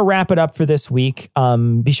is going to wrap it up for this week.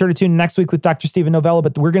 Be sure to tune in next week with Dr. Stephen Novella,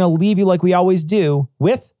 but we're going to leave you like we always do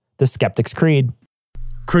with the Skeptic's Creed.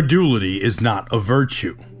 Credulity is not a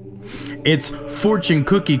virtue. It's fortune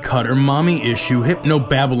cookie cutter, mommy issue,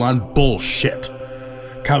 hypno-Babylon bullshit.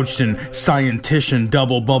 Couched in scientician,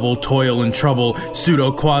 double bubble, toil and trouble,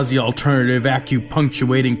 pseudo quasi alternative,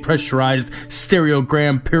 acupunctuating, pressurized,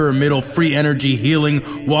 stereogram, pyramidal, free energy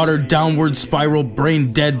healing, watered downward spiral,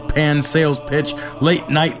 brain deadpan, sales pitch,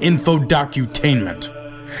 late night info docutainment.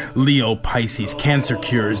 Leo, Pisces, cancer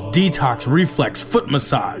cures, detox, reflex, foot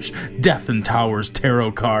massage, death and towers,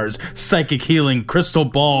 tarot cards, psychic healing, crystal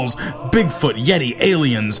balls, Bigfoot, Yeti,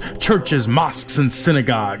 aliens, churches, mosques and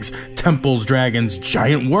synagogues, temples, dragons,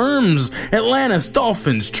 giant worms, Atlantis,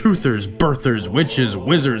 dolphins, truthers, birthers, witches,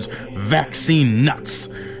 wizards, vaccine nuts,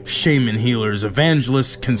 shaman healers,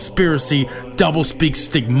 evangelists, conspiracy, doublespeak,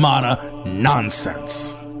 stigmata,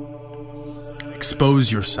 nonsense.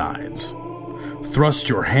 Expose your sides. Thrust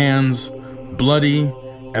your hands, bloody,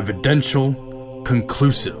 evidential,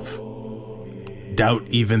 conclusive. Doubt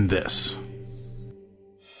even this.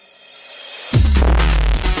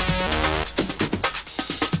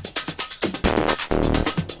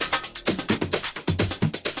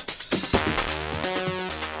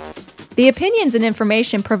 The opinions and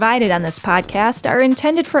information provided on this podcast are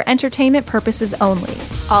intended for entertainment purposes only.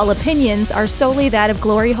 All opinions are solely that of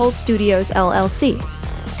Glory Hole Studios, LLC.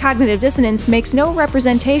 Cognitive Dissonance makes no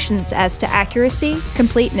representations as to accuracy,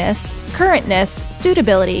 completeness, currentness,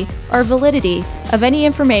 suitability, or validity of any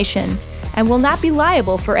information, and will not be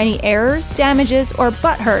liable for any errors, damages, or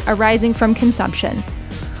butthurt arising from consumption.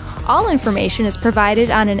 All information is provided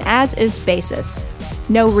on an as-is basis.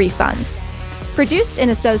 No refunds. Produced in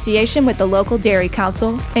association with the local Dairy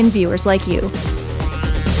Council and viewers like you.